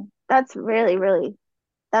fascinating. That's really, really,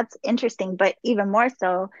 that's interesting. But even more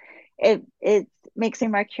so, it makes me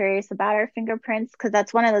more curious about our fingerprints because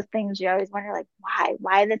that's one of those things you always wonder, like,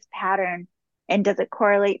 why this pattern, and does it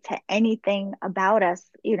correlate to anything about us?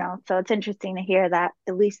 So it's interesting to hear that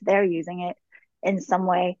at least they're using it in some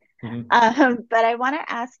way. Mm-hmm. But I want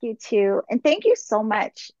to ask you too, and thank you so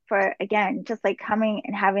much for again, just like coming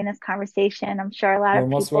and having this conversation. I'm sure a lot You're of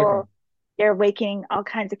most people, welcome. they're waking all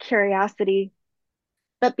kinds of curiosity.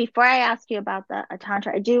 But before I ask you about the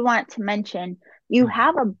Tantra, I do want to mention you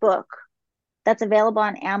have a book that's available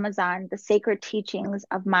on Amazon, The Sacred Teachings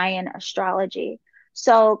of Mayan Astrology.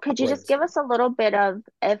 So could you just Great. give us a little bit of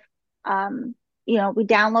if we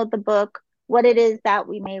download the book, what it is that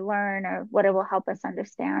we may learn or what it will help us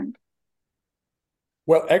understand?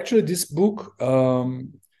 Well, actually, this book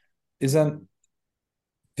is a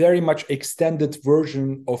very much extended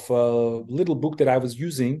version of a little book that I was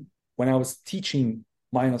using when I was teaching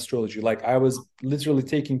Mayan astrology. Like, I was literally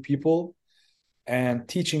taking people and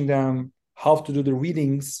teaching them how to do the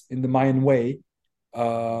readings in the Mayan way,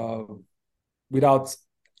 uh, without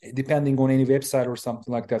depending on any website or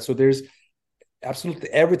something like that. So there's absolutely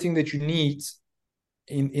everything that you need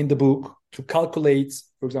in the book to calculate,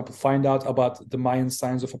 for example, find out about the Mayan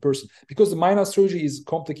signs of a person. Because the Mayan astrology is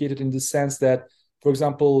complicated in the sense that, for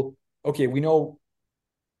example, okay, we know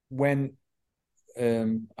when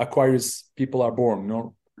Aquarius people are born,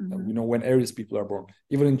 Hmm. we know when Aries people are born.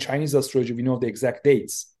 Even in Chinese astrology, we know the exact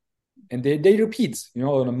dates. And they repeat,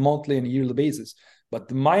 on a monthly and yearly basis. But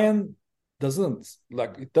the Mayan doesn't.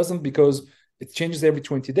 Like, it doesn't because it changes every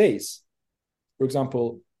 20 days. For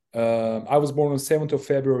example, I was born on 7th of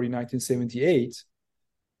February 1978,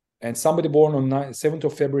 and somebody born on 7th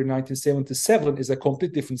of February 1977 is a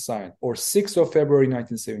complete different sign, or 6th of February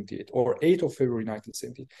 1978, or 8th of February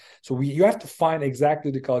 1978. So you have to find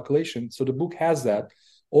exactly the calculation. So the book has that.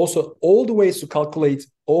 Also, all the ways to calculate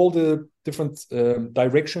all the different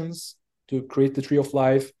directions to create the tree of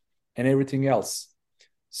life and everything else.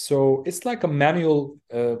 So it's like a manual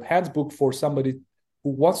handbook for somebody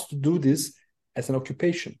who wants to do this as an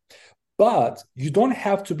occupation. But you don't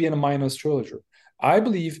have to be a Mayan astrologer. I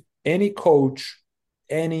believe any coach,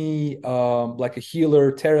 any like a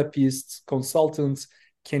healer, therapist, consultant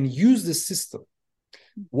can use the system.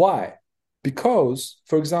 Why? Because,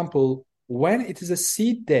 for example, when it is a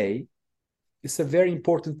seed day, it's a very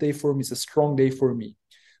important day for me. It's a strong day for me.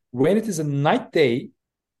 When it is a night day,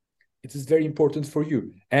 it is very important for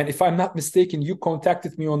you. And if I'm not mistaken, you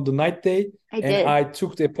contacted me on the night day I and did. I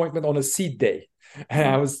took the appointment on a seed day. And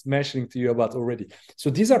I Mhm. was mentioning to you about already. So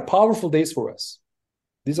these are powerful days for us.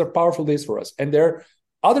 These are powerful days for us. And there are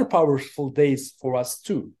other powerful days for us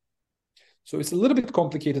too. So it's a little bit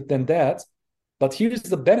complicated than that. But here's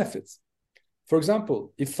the benefits. For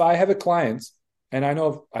example, if I have a client, and I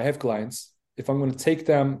know I have clients, if I'm going to take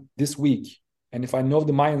them this week, and if I know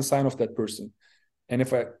the Mayan sign of that person, and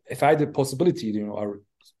if I had the possibility, our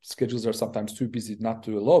schedules are sometimes too busy not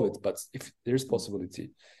to allow it, but if there's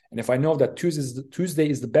possibility, and if I know that Tuesday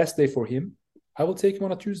is the best day for him, I will take him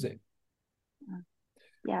on a Tuesday.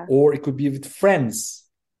 Yeah. Or it could be with friends,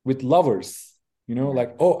 with lovers, Yeah.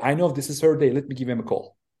 like, oh, I know this is her day. Let me give him a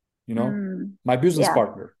call. Mm. My business Yeah.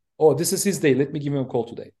 partner. Oh, this is his day. Let me give him a call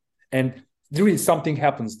today. And really something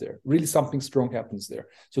happens there. Really something strong happens there.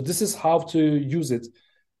 So this is how to use it.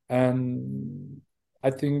 And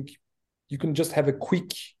I think you can just have a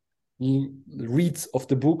quick read of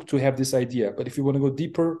the book to have this idea. But if you want to go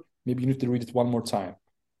deeper, maybe you need to read it one more time.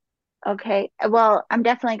 Okay. Well, I'm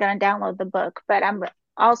definitely going to download the book, but I'm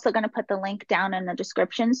also going to put the link down in the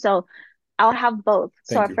description. So I'll have both.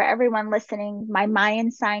 So Thank you. for everyone listening,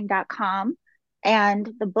 mymayansign.com, and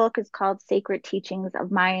the book is called Sacred Teachings of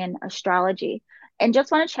Mayan Astrology. And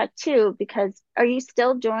just want to check too, because are you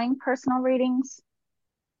still doing personal readings?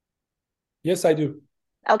 Yes, I do.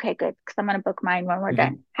 Okay, good. Because I'm going to book mine when we're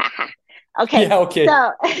done. Mhm. Okay. Yeah, okay.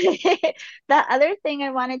 So the other thing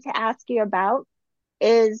I wanted to ask you about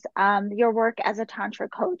is your work as a Tantra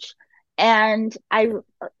coach. And I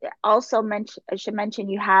Yeah. also I should mention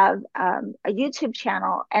you have a YouTube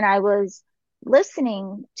channel, and I was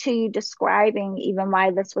listening to you describing even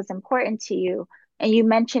why this was important to you. And you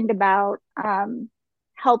mentioned about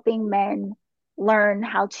helping men learn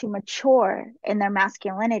how to mature in their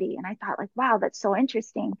masculinity. And I thought, like, wow, that's so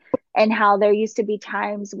interesting. And how there used to be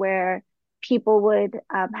times where people would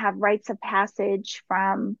have rites of passage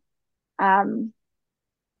um,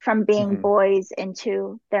 from being Mm-hmm. boys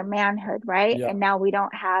into their manhood, right? Yeah. And now we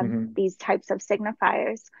don't have Mm-hmm. these types of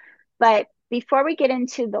signifiers. But before we get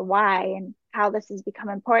into the why and how this has become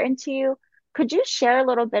important to you, could you share a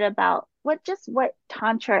little bit about what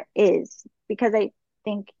Tantra is? Because I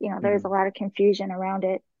think, there's a Mm-hmm. lot of confusion around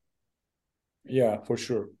it. Yeah, for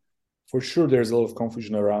sure. For sure, there's a lot of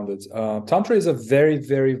confusion around it. Tantra is a very,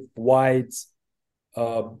 very wide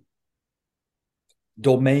uh,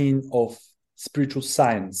 domain of spiritual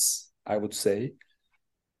science, I would say,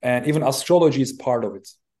 and even astrology is part of it.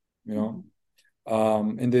 You Mm-hmm.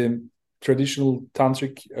 know, in the traditional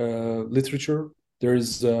tantric literature, there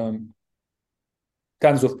is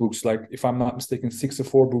tons of books, like if I'm not mistaken,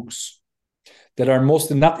 64 books that are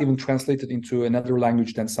mostly not even translated into another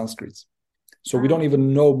language than Sanskrit. So we don't Wow.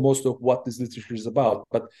 even know most of what this literature is about,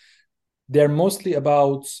 but they're mostly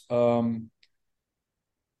about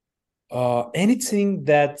anything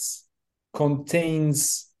that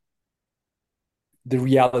contains the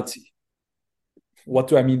reality. What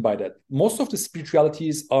do I mean by that? Most of the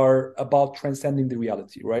spiritualities are about transcending the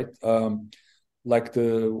reality, right? Like the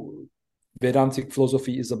Vedantic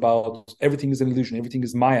philosophy is about everything is an illusion, everything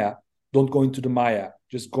is Maya. Don't go into the Maya,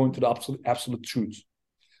 just go into the absolute truth.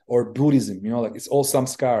 Or Buddhism, like it's all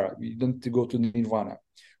samskara. You don't need to go to Nirvana.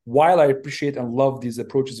 While I appreciate and love these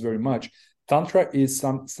approaches very much, Tantra is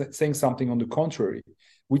saying something on the contrary,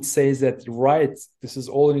 which says that, right, this is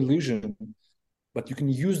all an illusion, but you can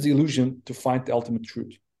use the illusion to find the ultimate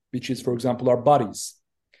truth, which is, for example, our bodies.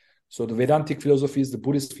 So the Vedantic philosophies, the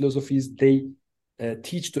Buddhist philosophies, they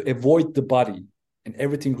teach to avoid the body and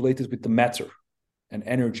everything related with the matter and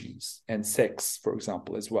energies and sex, for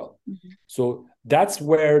example, as well. Mm-hmm. So that's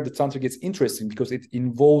where the Tantra gets interesting, because it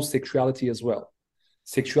involves sexuality as well.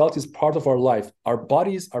 Sexuality is part of our life. Our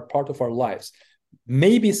bodies are part of our lives.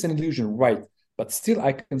 Maybe it's an illusion, right? But still,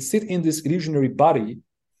 I can sit in this illusionary body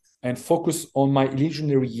and focus on my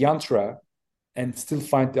illusionary yantra and still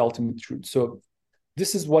find the ultimate truth. So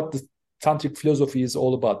this is what the tantric philosophy is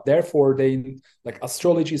all about. Therefore, they like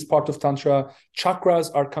astrology is part of tantra. Chakras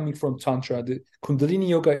are coming from tantra. The Kundalini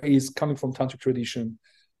yoga is coming from tantric tradition.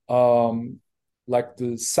 Um, like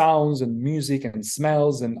the sounds and music and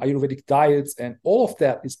smells and Ayurvedic diets and all of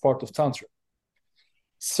that is part of tantra.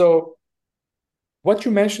 So what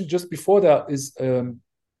you mentioned just before that is a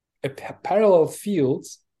parallel field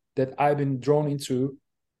that I've been drawn into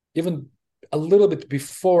even a little bit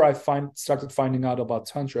before I started finding out about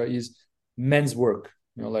tantra is men's work,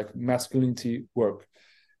 like masculinity work,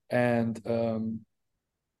 and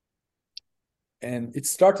it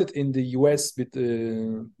started in the U.S. with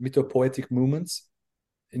the mythopoetic movements.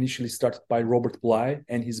 Initially started by Robert Bly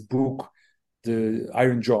and his book, The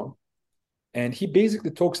Iron John, and he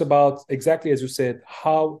basically talks about exactly as you said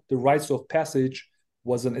how the rites of passage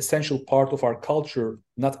was an essential part of our culture,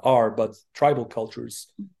 not our but tribal cultures,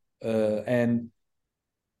 and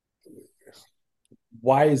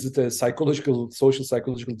why is it a social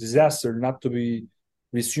psychological disaster not to be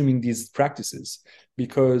resuming these practices?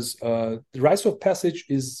 Because the rites of passage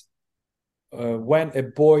is when a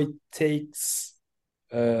boy takes,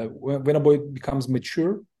 when a boy becomes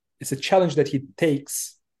mature, it's a challenge that he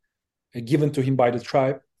takes, given to him by the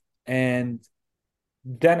tribe. And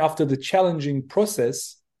then after the challenging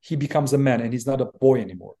process, he becomes a man and he's not a boy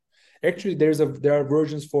anymore. Actually, there are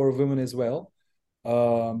versions for women as well.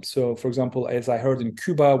 So, for example, as I heard in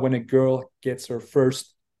Cuba, when a girl gets her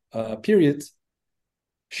first period,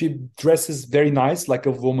 she dresses very nice, like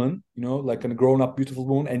a woman, like a grown-up, beautiful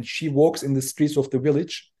woman, and she walks in the streets of the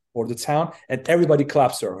village or the town, and everybody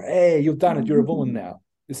claps her. Hey, you've done it! You're a woman now.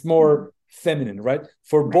 It's more feminine, right?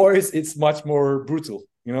 For Right. boys, it's much more brutal.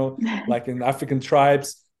 Like in African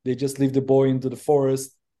tribes, they just leave the boy into the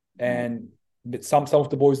forest, Right. and some of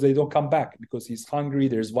the boys they don't come back because he's hungry.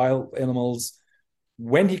 There's wild animals.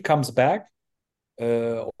 When he comes back,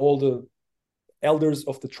 all the elders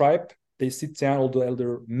of the tribe they sit down, all the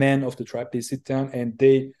elder men of the tribe they sit down and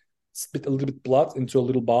they spit a little bit blood into a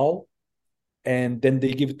little bowl, and then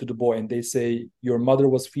they give it to the boy and they say, "Your mother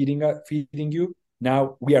was feeding you.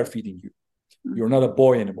 Now we are feeding you. You're not a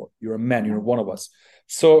boy anymore. You're a man. You're Yeah. one of us."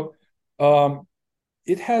 So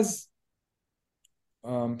it has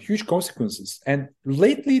huge consequences. And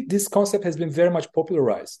lately, this concept has been very much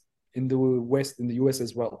popularized in the West, in the US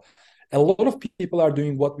as well. A lot of people are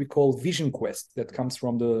doing what we call vision quest, that comes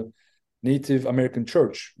from the Native American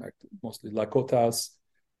church, like mostly Lakotas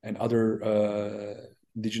and other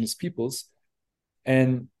indigenous peoples.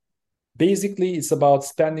 And basically, it's about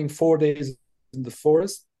spending 4 days in the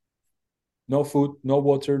forest, no food, no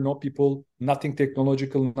water, no people, nothing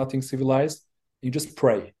technological, nothing civilized. You just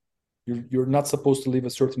pray. You're not supposed to leave a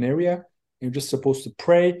certain area. You're just supposed to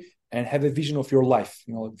pray and have a vision of your life.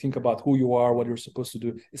 Think about who you are, what you're supposed to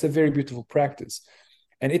do. It's a very beautiful practice,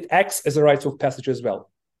 and it acts as a rite of passage as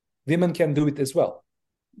well. Women can do it as well.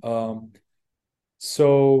 Um,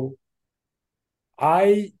 so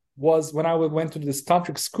when I went to this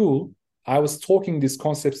tantric school, I was talking these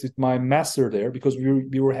concepts with my master there, because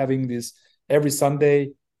we were having this every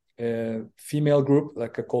Sunday female group,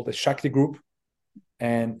 like called a Shakti group,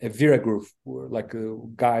 and a Vira group, where like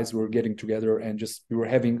guys were getting together, and just we were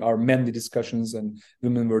having our manly discussions, and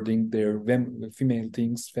women were doing their female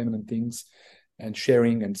things, feminine things, and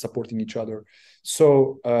sharing and supporting each other.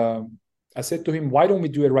 So I said to him, why don't we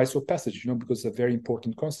do a rites of passage? Because it's a very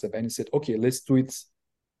important concept. And he said, okay, let's do it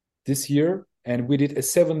this year. And we did a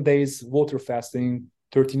 7 days water fasting,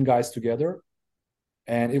 13 guys together.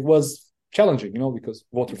 And it was challenging, because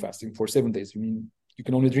water fasting for 7 days, you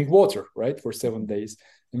can only drink water, right, for 7 days.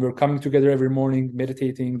 And we're coming together every morning,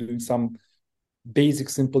 meditating, doing some basic,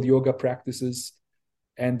 simple yoga practices.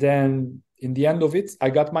 And then in the end of it, I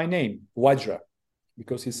got my name, Vajra,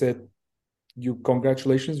 because he said,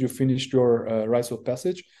 congratulations, you finished your rites of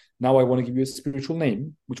passage. Now I want to give you a spiritual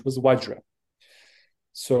name, which was Vajra.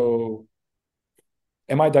 So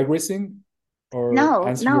am I digressing or No,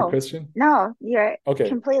 answering your no, question? no, you're Okay.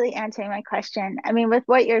 completely answering my question. I mean, with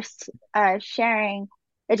what you're sharing,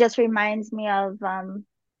 it just reminds me of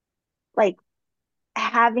like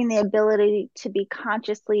having the ability to be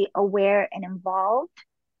consciously aware and involved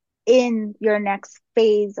in your next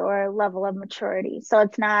phase or level of maturity. So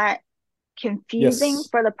it's not confusing Yes.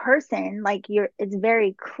 for the person. Like it's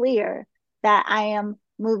very clear that I am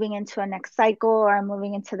moving into a next cycle, or I'm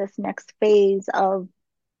moving into this next phase of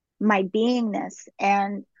my beingness.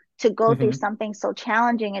 And to go through Mm-hmm. something so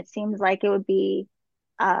challenging, it seems like it would be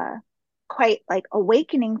uh quite like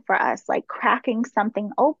awakening for us, like cracking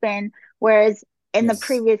something open. Whereas in the Yes.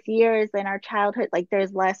 previous years in our childhood, like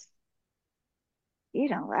there's less,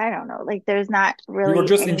 I don't know, like there's not We were really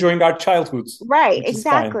just any. enjoying our childhoods, Right, which is fine.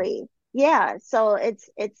 exactly. Yeah. So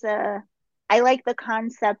it's a I like the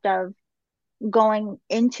concept of going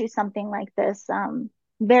into something like this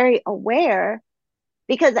very aware,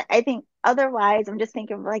 because I think otherwise, I'm just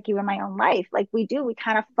thinking of like even my own life, like we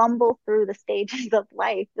kind of fumble through the stages of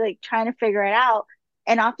life, like trying to figure it out,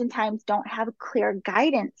 and oftentimes don't have clear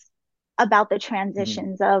guidance about the Mm-hmm.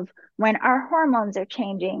 transitions of when our hormones are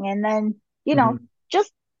changing, and then, you know, Mm-hmm.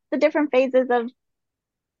 just the different phases of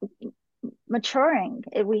maturing.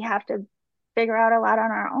 We have to figure out a lot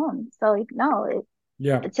on our own. So no,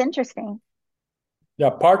 Yeah. it's interesting. Yeah,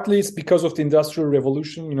 partly it's because of the industrial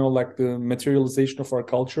revolution, like the materialization of our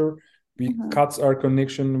culture. We Hmm. cut our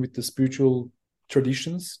connection with the spiritual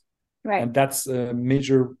traditions, Right. and that's a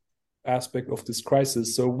major aspect of this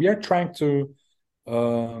crisis. So um,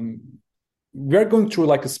 we are going through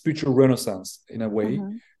like a spiritual renaissance in a way.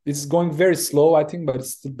 Hmm. It's going very slow, I think, but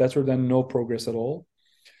it's still better than no progress at all.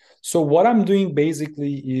 So what I'm doing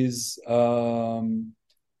basically is I'm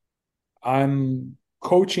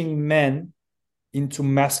coaching men into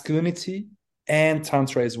masculinity and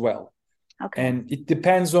tantra as well. Okay. And it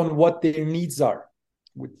depends on what their needs are.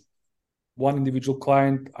 With one individual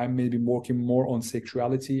client, I may be working more on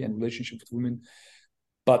sexuality and relationship with women,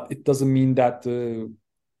 but it doesn't mean that the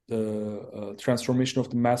transformation of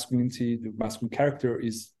the masculinity, the masculine character,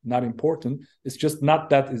 is not important. It's just not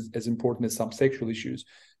that is as important as some sexual issues.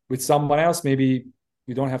 With someone else, maybe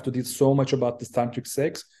we don't have to deal so much about this tantric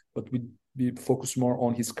sex, but we focus more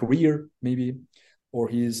on his career, maybe, or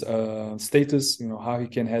his status. How he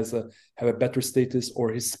can have a better status,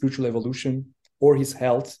 or his spiritual evolution, or his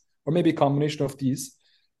health, or maybe a combination of these.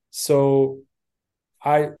 So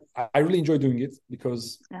I really enjoy doing it,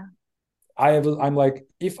 because Yeah. I'm like,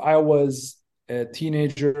 if I was a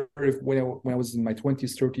teenager, if when I was in my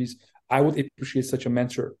 20s, 30s, I would appreciate such a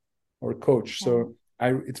mentor or a coach. Yeah. So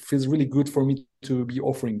it feels really good for me to be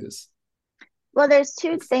offering this. Well, there's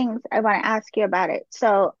two things I want to ask you about it.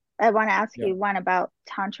 So I want to ask Yeah. you one about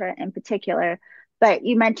Tantra in particular, but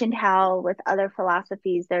you mentioned how with other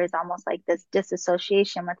philosophies, there's almost like this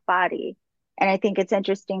disassociation with body. And I think it's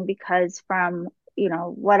interesting because from,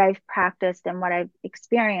 what I've practiced and what I've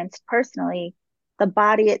experienced personally, the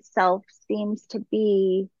body itself seems to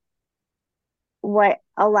be what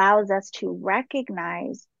allows us to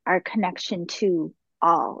recognize our connection to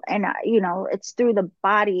all. And, it's through the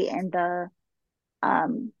body and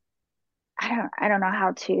um, I don't know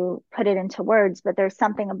how to put it into words, but there's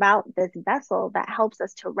something about this vessel that helps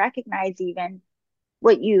us to recognize even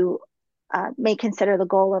what you may consider the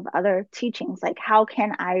goal of other teachings. Like, how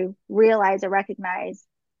can I realize or recognize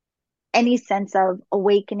any sense of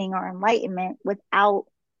awakening or enlightenment without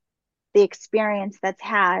the experience that's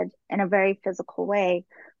had in a very physical way?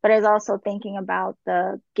 But I was also thinking about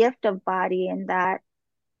the gift of body, and that,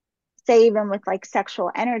 say, even with like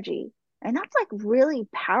sexual energy, and that's like really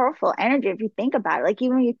powerful energy if you think about it. Like,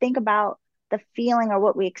 even when you think about the feeling or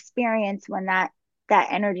what we experience when that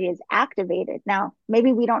energy is activated. Now,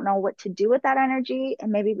 maybe we don't know what to do with that energy, and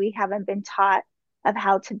maybe we haven't been taught of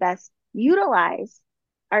how to best utilize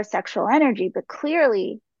our sexual energy, but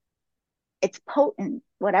clearly it's potent,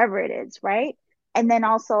 whatever it is, right? And then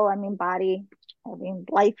also, I mean, body, I mean,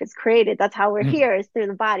 life is created. That's how we're Mm. here, is through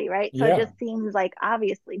the body, right? So it Yeah. just seems like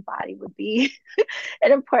obviously body would be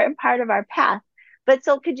an important part of our path. But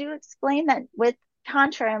so could you explain that with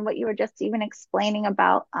Tantra and what you were just even explaining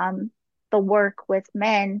about the work with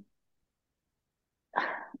men?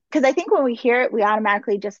 Because I think when we hear it, we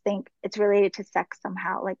automatically just think it's related to sex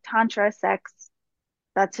somehow, like Tantra, sex,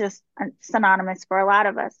 that's just synonymous for a lot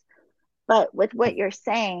of us. But with what you're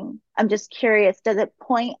saying, I'm just curious, does it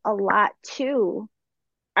point a lot to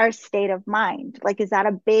our state of mind? Like, is that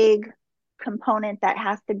a big component that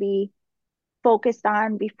has to be focused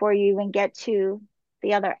on before you even get to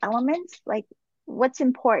the other elements? Like, what's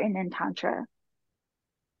important in Tantra?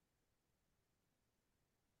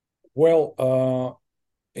 Well,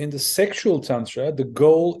 in the sexual tantra, the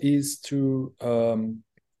goal is to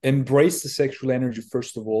embrace the sexual energy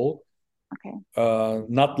first of all, Okay.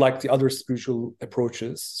 not like the other spiritual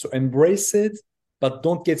approaches. So embrace it, but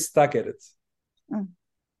don't get stuck at it. Mm,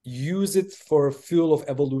 Use it for a fuel of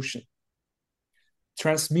evolution.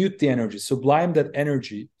 Transmute the energy, sublime that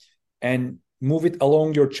energy, and move it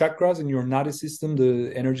along your chakras and your nadi system,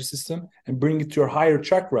 the energy system, and bring it to your higher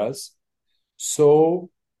chakras. So,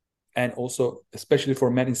 and also, especially for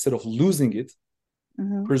men, instead of losing it,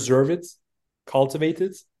 hmm. preserve it, cultivate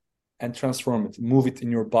it, and transform it, move it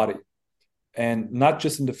in your body. And not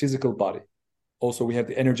just in the physical body. Also, we have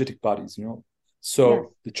the energetic bodies, Yes.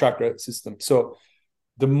 So the chakra system. So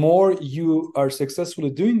the more you are successfully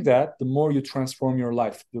doing that, the more you transform your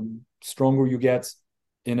life, the stronger you get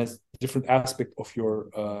in a different aspect of your,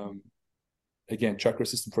 again, chakra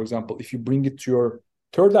system. For example, if you bring it to your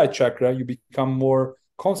third eye chakra, you become more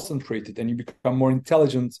concentrated and you become more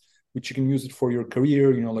intelligent, which you can use it for your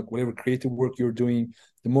career, like whatever creative work you're doing.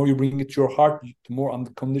 The more you bring it to your heart, the more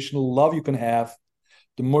unconditional love you can have.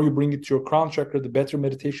 The more you bring it to your crown chakra, the better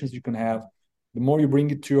meditations you can have. The more you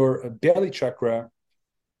bring it to your belly chakra,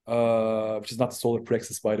 which is not the solar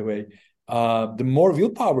plexus, by the way, the more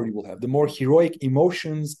willpower you will have, the more heroic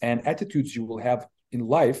emotions and attitudes you will have in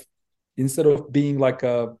life, instead of being like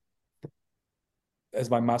a, as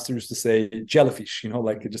my master used to say, jellyfish,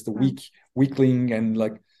 like just a Mm, weakling, and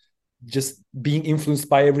like just being influenced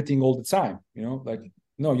by everything all the time, like,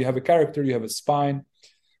 no, you have a character, you have a spine.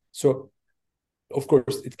 So of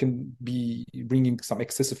course it can be bringing some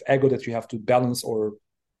excessive ego that you have to balance, or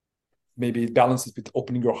maybe it balances with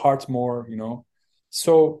opening your heart more,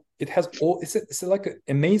 so it has all, it's like an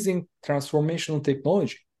amazing transformational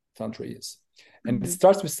technology, tantra is. And it mm-hmm.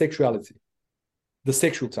 starts with sexuality, the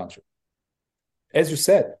sexual tantra. As you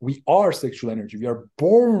said, we are sexual energy, we are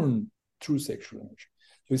born through sexual energy,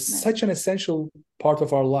 so it's Right. such an essential part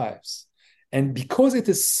of our lives. And because it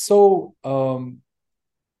is so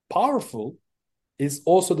powerful, is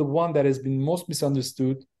also the one that has been most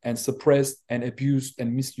misunderstood and suppressed and abused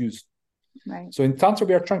and misused. Right. So in Tantra,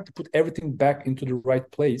 we are trying to put everything back into the right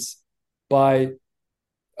place by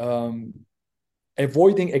um,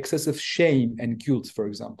 avoiding excessive shame and guilt, for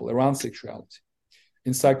example, around sexuality.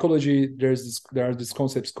 In psychology, there are these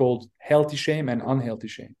concepts called healthy shame and unhealthy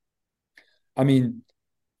shame. I mean,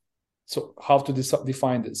 so how to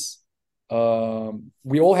define this?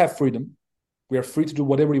 We all have freedom. We are free to do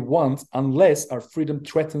whatever we want unless our freedom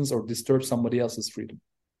threatens or disturbs somebody else's freedom.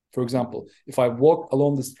 For example, if I walk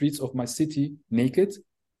along the streets of my city naked,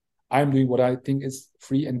 I'm doing what I think is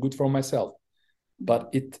free and good for myself.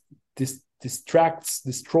 But it distracts,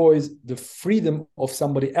 destroys the freedom of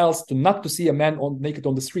somebody else to not to see a man naked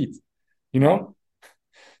on the street, you Right. know?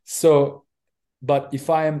 So, but if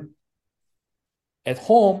I am at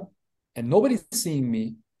home and nobody's seeing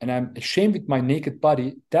me and I'm ashamed with my naked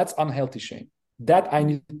body, that's unhealthy shame. That I Mm,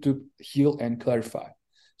 need to heal and clarify.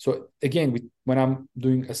 So again, when I'm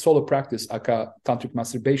doing a solo practice, aka tantric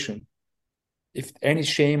masturbation, if any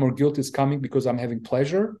shame or guilt is coming because I'm having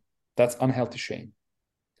pleasure, that's unhealthy shame.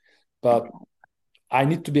 But okay. I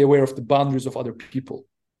need to be aware of the boundaries of other people.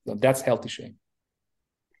 That's healthy shame.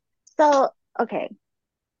 So, okay.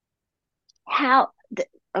 How,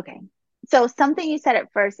 okay. So something you said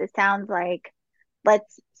at first, it sounds like,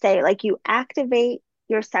 let's say, like you activate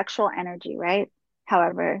your sexual energy, right?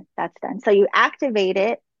 However, that's done. So you activate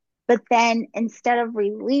it, but then instead of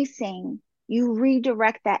releasing, you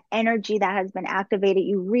redirect that energy that has been activated,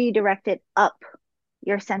 you redirect it up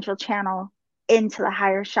your central channel into the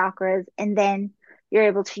higher chakras, and then you're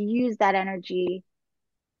able to use that energy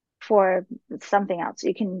for something else.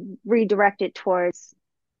 You can redirect it towards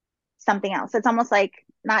something else. It's almost like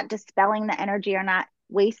not dispelling the energy or not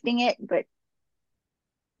wasting it, but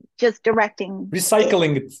just directing it.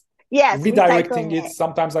 Recycling it, Yes, redirecting recycling it. it.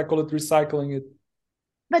 Sometimes I call it recycling it.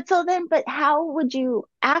 But so then, but how would you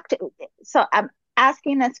act? So I'm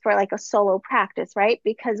asking this for like a solo practice, right?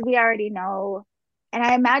 Because we already know, and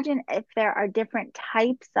I imagine if there are different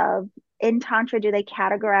types of, in Tantra, do they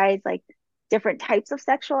categorize like different types of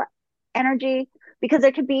sexual energy? Because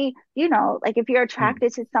there could be, like if you're Hmm.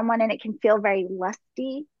 attracted to someone and it can feel very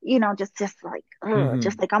lusty, just like,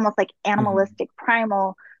 just Hmm. like almost like Hmm. animalistic,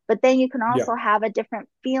 primal. But then you can Yeah. also have a different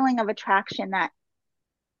feeling of attraction that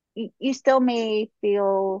you still may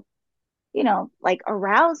feel, like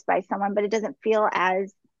aroused by someone, but it doesn't feel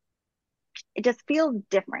as, it just feels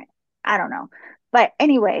different. I don't know. But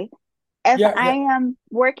anyway, if Yeah. I Yeah. am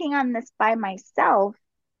working on this by myself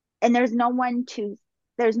and there's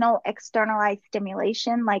no externalized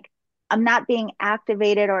stimulation, like I'm not being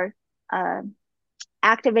activated or uh,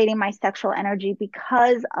 activating my sexual energy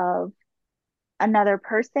because of another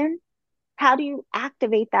person, how do you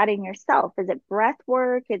activate that in yourself? Is it breath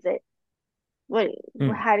work? Is it what? Hmm.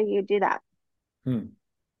 How do you do that? Hmm.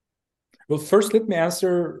 Well, first, let me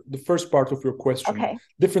answer the first part of your question. Okay.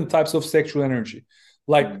 Different types of sexual energy.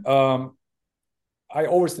 Like, Mm, I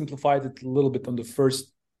oversimplified it a little bit on the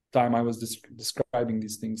first time I was describing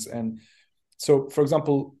these things. And so, for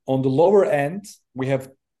example, on the lower end, we have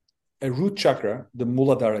a root chakra, the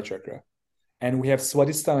Muladhara chakra, and we have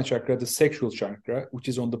Swadhisthana chakra, the sexual chakra, which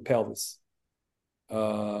is on the pelvis.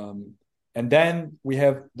 Um, and then we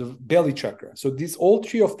have the belly chakra. So these all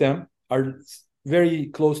three of them are very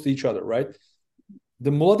close to each other, right? The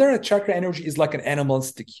Muladhara chakra energy is like an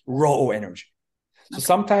animalistic, raw energy. So okay.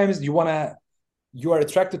 sometimes you are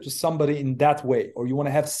attracted to somebody in that way, or you want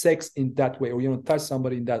to have sex in that way, or you want to touch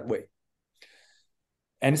somebody in that way.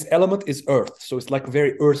 And its element is earth. So it's like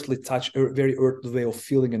very earthly touch, very earthly way of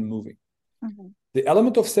feeling and moving. Hmm. The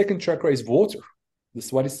element of second chakra is water, the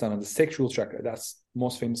Swadhisthana, the sexual chakra. That's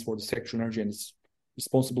most famous for the sexual energy, and it's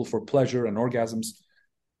responsible for pleasure and orgasms.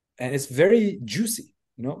 And it's very juicy,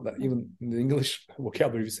 that even in the English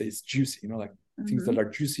vocabulary, we say it's juicy, like things Hmm. that are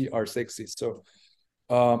juicy are sexy. So,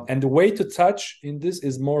 and the way to touch in this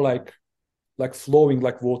is more like flowing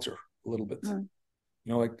like water a little bit, Mm.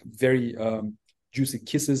 like very juicy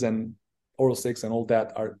kisses and oral sex and all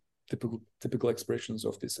that are typical expressions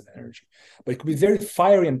of this energy. But it could be very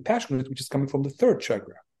fiery and passionate, which is coming from the third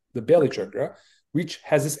chakra, the belly Okay. chakra, which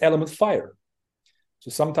has this element fire.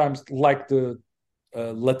 So sometimes, like the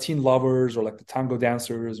Latin lovers or like the tango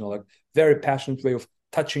dancers, like very passionate way of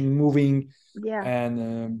touching, moving, Yeah.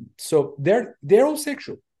 and so they're all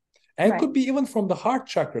sexual, and it Right. could be even from the heart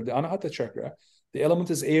chakra, the Anahata chakra. The element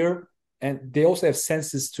is air, and they also have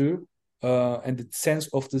senses too. And the sense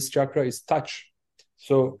of this chakra is touch.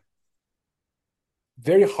 So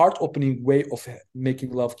very heart opening way of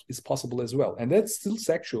making love is possible as well, and that's still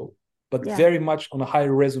sexual, but Yeah. very much on a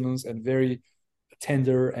higher resonance and very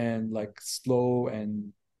tender and like slow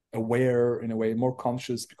and aware in a way, more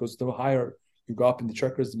conscious, because the higher you go up in the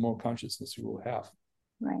chakras, the more consciousness you will have.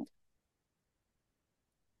 Right.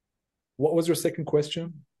 What was your second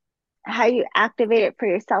question? How you activate it for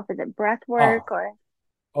yourself? Is it breath Ah, work or?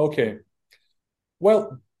 okay.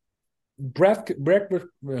 Well, breath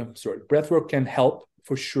work can help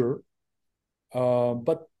for sure,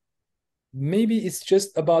 but maybe it's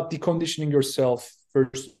just about deconditioning yourself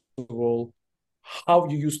first of all, how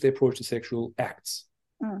you used to approach the sexual acts,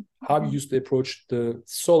 Mm, how you hmm. used to approach the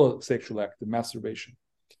solo sexual act, the masturbation.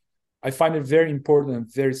 I find it very important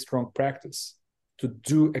and very strong practice to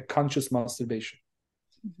do a conscious masturbation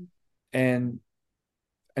Hmm.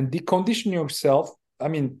 and decondition yourself. I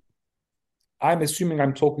mean, I'm assuming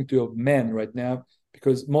I'm talking to a man right now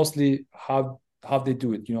because mostly how they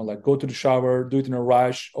do it, like go to the shower, do it in a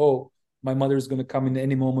rush. Oh, my mother is gonna come in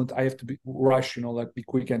any moment. I have to be rush, like be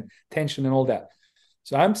quick and tension and all that.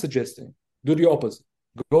 So I'm suggesting do the opposite.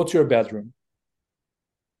 Go to your bedroom,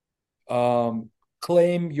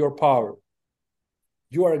 claim your power.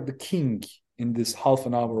 You are the king in this half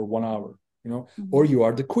an hour or 1 hour, or Hmm. you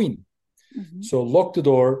are the queen. Hmm. So lock the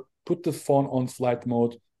door, put the phone on flight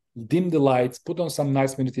mode, dim the lights, put on some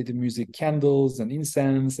nice meditative music, candles and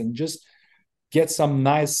incense, and just get some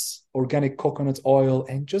nice organic coconut oil,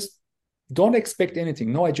 and just don't expect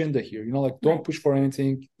anything. No agenda here. Like don't Right. push for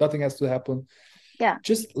anything. Nothing has to happen. Yeah.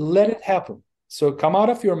 Just let it happen. So come out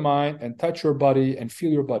of your mind and touch your body and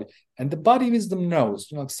feel your body. And the body wisdom knows,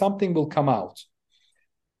 something will come out.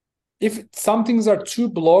 If some things are too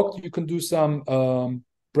blocked, you can do some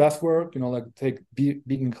breath work, like take big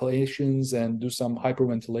inhalations and do some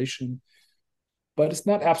hyperventilation. But it's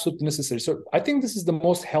not absolutely necessary. So I think this is the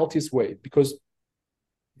most healthiest way, because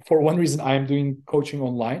for one reason, I am doing coaching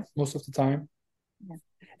online most of the time. Yeah.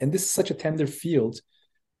 And this is such a tender field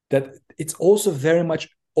that it's also very much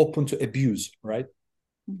open to abuse, right?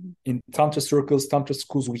 Mm-hmm. In Tantra circles, Tantra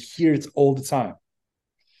schools, we hear it all the time.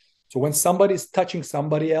 So when somebody is touching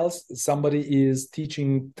somebody else, somebody is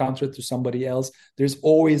teaching Tantra to somebody else, there's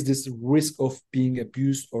always this risk of being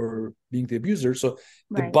abused or being the abuser. So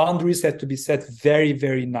the Right. boundaries have to be set very,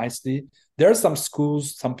 very nicely. There are some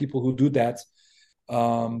schools, some people who do that.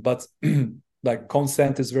 But like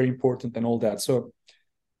consent is very important and all that. So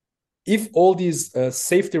if all these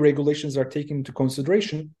safety regulations are taken into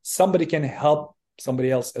consideration, somebody can help somebody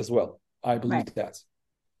else as well. I Right. believe that.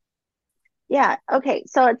 Yeah. Okay.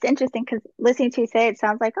 So it's interesting because listening to you say it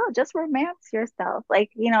sounds like, oh, just romance yourself. Like,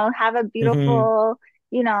 have a Mm-hmm. beautiful,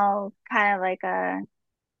 kind of like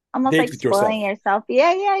almost Date like with spoiling yourself. yourself.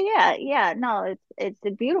 Yeah, yeah, yeah, yeah. No, it's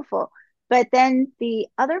beautiful. But then the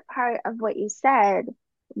other part of what you said,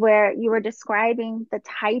 where you were describing the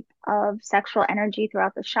type of sexual energy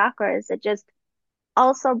throughout the chakras, it just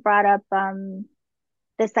also brought up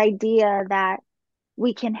this idea that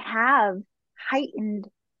we can have heightened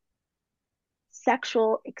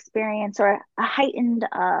sexual experience or a heightened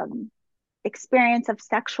experience of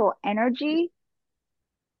sexual energy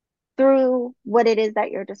through what it is that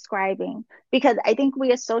you're describing. Because I think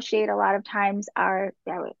we associate a lot of times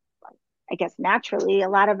I guess naturally, a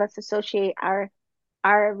lot of us associate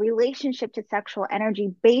our relationship to sexual energy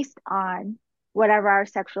based on whatever our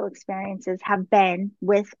sexual experiences have been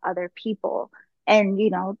with other people. And,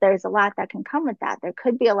 there's a lot that can come with that. There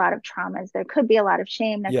could be a lot of traumas. There could be a lot of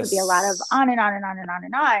shame. There could be a lot of Yes. on and on and on and on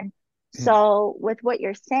and on. So, with what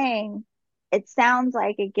you're saying, it sounds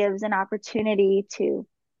like it gives an opportunity to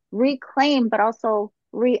reclaim, but also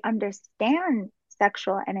re understand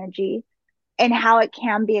sexual energy and how it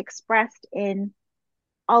can be expressed in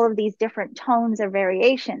all of these different tones or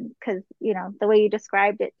variations because the way you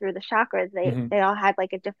described it through the chakras they Mm-hmm. all had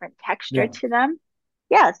like a different texture Yeah. to them.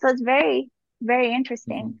 Yeah, so it's very very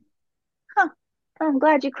interesting. Mm-hmm. Huh. So I'm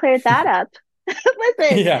glad you cleared that up.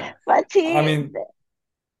 Listen, Yeah. I Fatih, mean,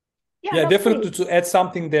 yeah, yeah, no, please. definitely to add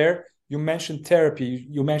something there. You mentioned therapy,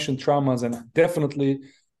 you mentioned traumas, and definitely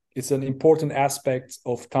it's an important aspect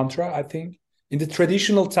of Tantra, I think. In the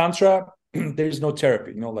traditional Tantra, there is no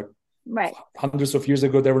therapy, like Right, hundreds of years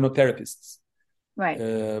ago, there were no therapists. right.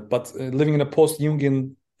 But living in a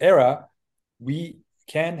post-Jungian era, we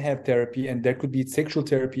can have therapy, and there could be sexual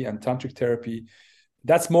therapy and tantric therapy.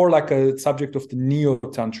 That's more like a subject of the neo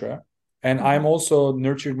tantra, and Hmm. I'm also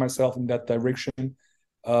nurturing myself in that direction.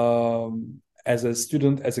 As a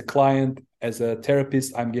student, as a client, as a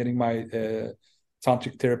therapist, I'm getting my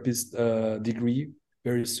tantric therapist degree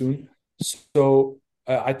very soon. So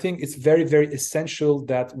I think it's very, very essential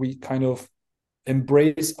that we kind of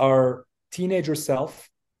embrace our teenager self,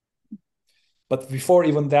 but before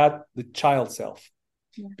even that, the child self,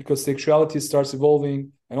 Yeah. because sexuality starts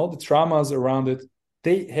evolving and all the traumas around it,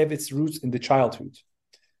 they have its roots in the childhood.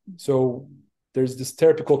 So there's this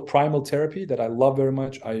therapy called primal therapy that I love very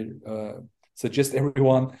much. I suggest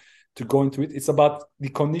everyone to go into it. It's about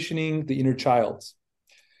deconditioning the inner child.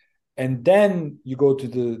 And then you go to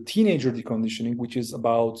the teenager deconditioning, which is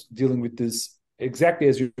about dealing with this exactly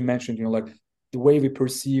as you mentioned, like the way we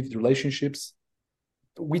perceive the relationships,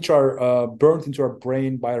 which are burnt into our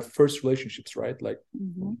brain by our first relationships, right? Like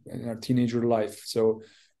Hmm. in our teenager life. So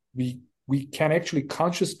we can actually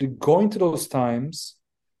consciously go into those times,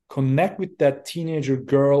 connect with that teenager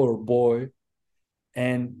girl or boy,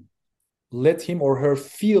 and let him or her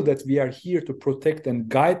feel that we are here to protect and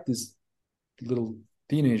guide this little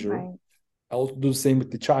teenager. Right. I'll do the same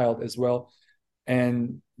with the child as well.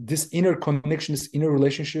 And this inner connection, this inner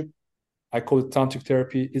relationship, I call it tantric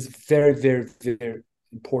therapy, is very, very, very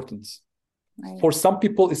important. Right. For some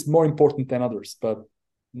people, it's more important than others, but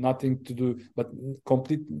nothing to do, but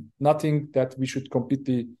complete, nothing that we should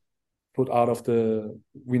completely put out of the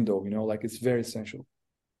window, like it's very essential.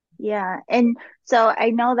 Yeah. And so I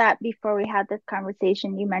know that before we had this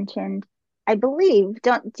conversation, you mentioned, I believe,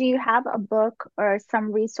 do you have a book or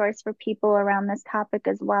some resource for people around this topic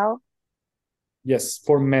as well? Yes,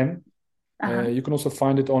 for men, Uh-huh. you can also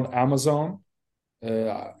find it on Amazon.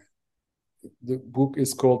 Uh, The book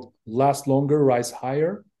is called Last Longer, Rise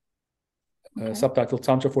Higher, subtitled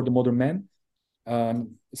Tantra for the Modern Man.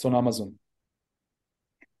 And it's on Amazon.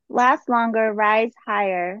 Last longer, rise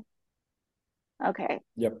higher. Okay.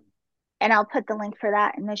 Yep. And I'll put the link for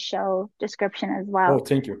that in the show description as well. Oh,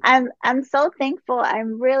 thank you. I'm so thankful.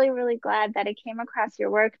 I'm really, really glad that I came across your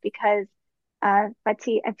work because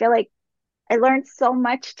Fatih, I feel like I learned so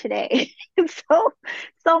much today.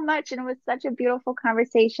 So much. And it was such a beautiful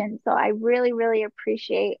conversation. So I really, really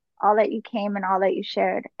appreciate all that you came and all that you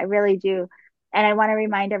shared. I really do. And I want to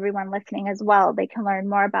remind everyone listening as well, they can learn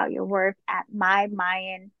more about your work at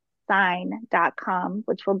mymayansign.com,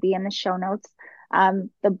 which will be in the show notes.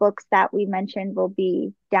 The books that we mentioned will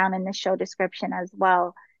be down in the show description as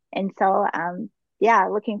well. And so, yeah,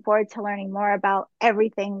 looking forward to learning more about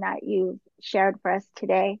everything that you've shared for us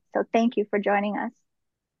today. So thank you for joining us.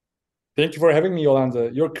 Thank you for having me, Yolanda.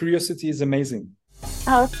 Your curiosity is amazing.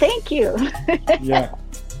 Oh, thank you. Yeah.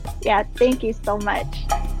 Yeah, thank you so much.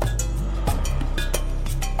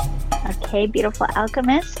 Okay, beautiful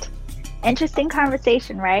alchemist. Interesting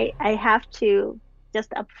conversation, right? I have to just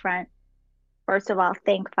upfront, first of all,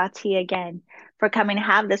 thank Fatih again for coming to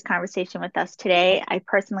have this conversation with us today. I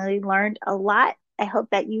personally learned a lot. I hope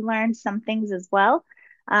that you learned some things as well.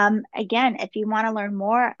 Again, if you want to learn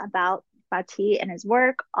more about Fatih and his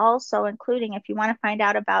work, also including if you want to find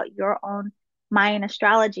out about your own Mayan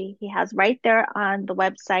astrology, he has right there on the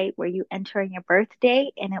website where you enter in your birthday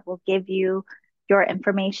and it will give you your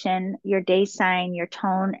information, your day sign, your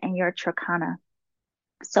tone, and your trakana.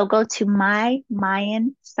 So go to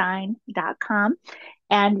mymayansign.com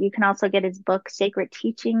and you can also get his book, Sacred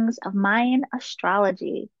Teachings of Mayan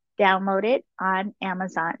Astrology, download it on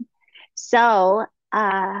Amazon. So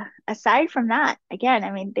aside from that, again,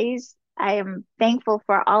 I mean, I am thankful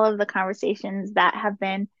for all of the conversations that have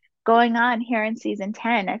been going on here in season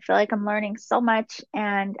 10. I feel like I'm learning so much,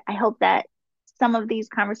 and I hope that some of these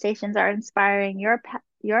conversations are inspiring your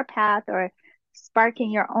path or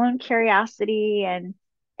sparking your own curiosity. And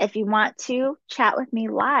if you want to chat with me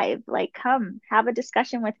live, like come have a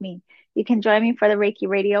discussion with me. You can join me for the Reiki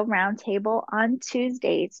Radio Roundtable on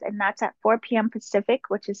Tuesdays, and that's at 4 p.m. Pacific,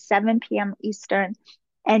 which is 7 p.m. Eastern.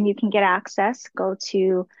 And you can get access. Go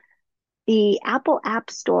to the Apple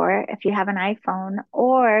App Store if you have an iPhone,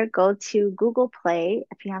 or go to Google Play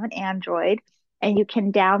if you have an Android, and you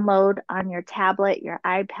can download on your tablet, your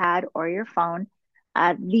iPad, or your phone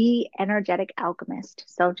The Energetic Alchemist.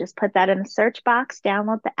 So just put that in the search box,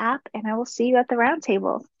 download the app, and I will see you at the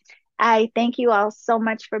roundtable. I thank you all so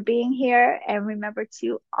much for being here, and remember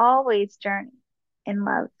to always journey in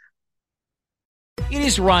love. It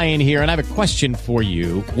is Ryan here, and I have a question for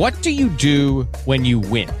you. What do you do when you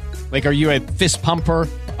win? Like, are you a fist pumper,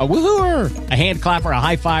 a woohooer, a hand clapper, a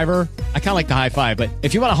high fiver? I kind of like the high five, but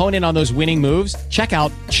if you want to hone in on those winning moves, check out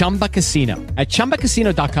Chumba Casino. At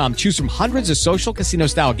ChumbaCasino.com, choose from hundreds of social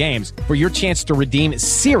casino-style games for your chance to redeem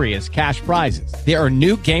serious cash prizes. There are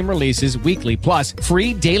new game releases weekly, plus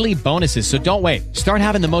free daily bonuses, so don't wait. Start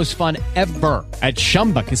having the most fun ever at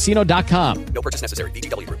ChumbaCasino.com. No purchase necessary.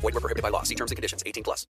 VGW Group. Void where prohibited by law. See terms and conditions. 18+.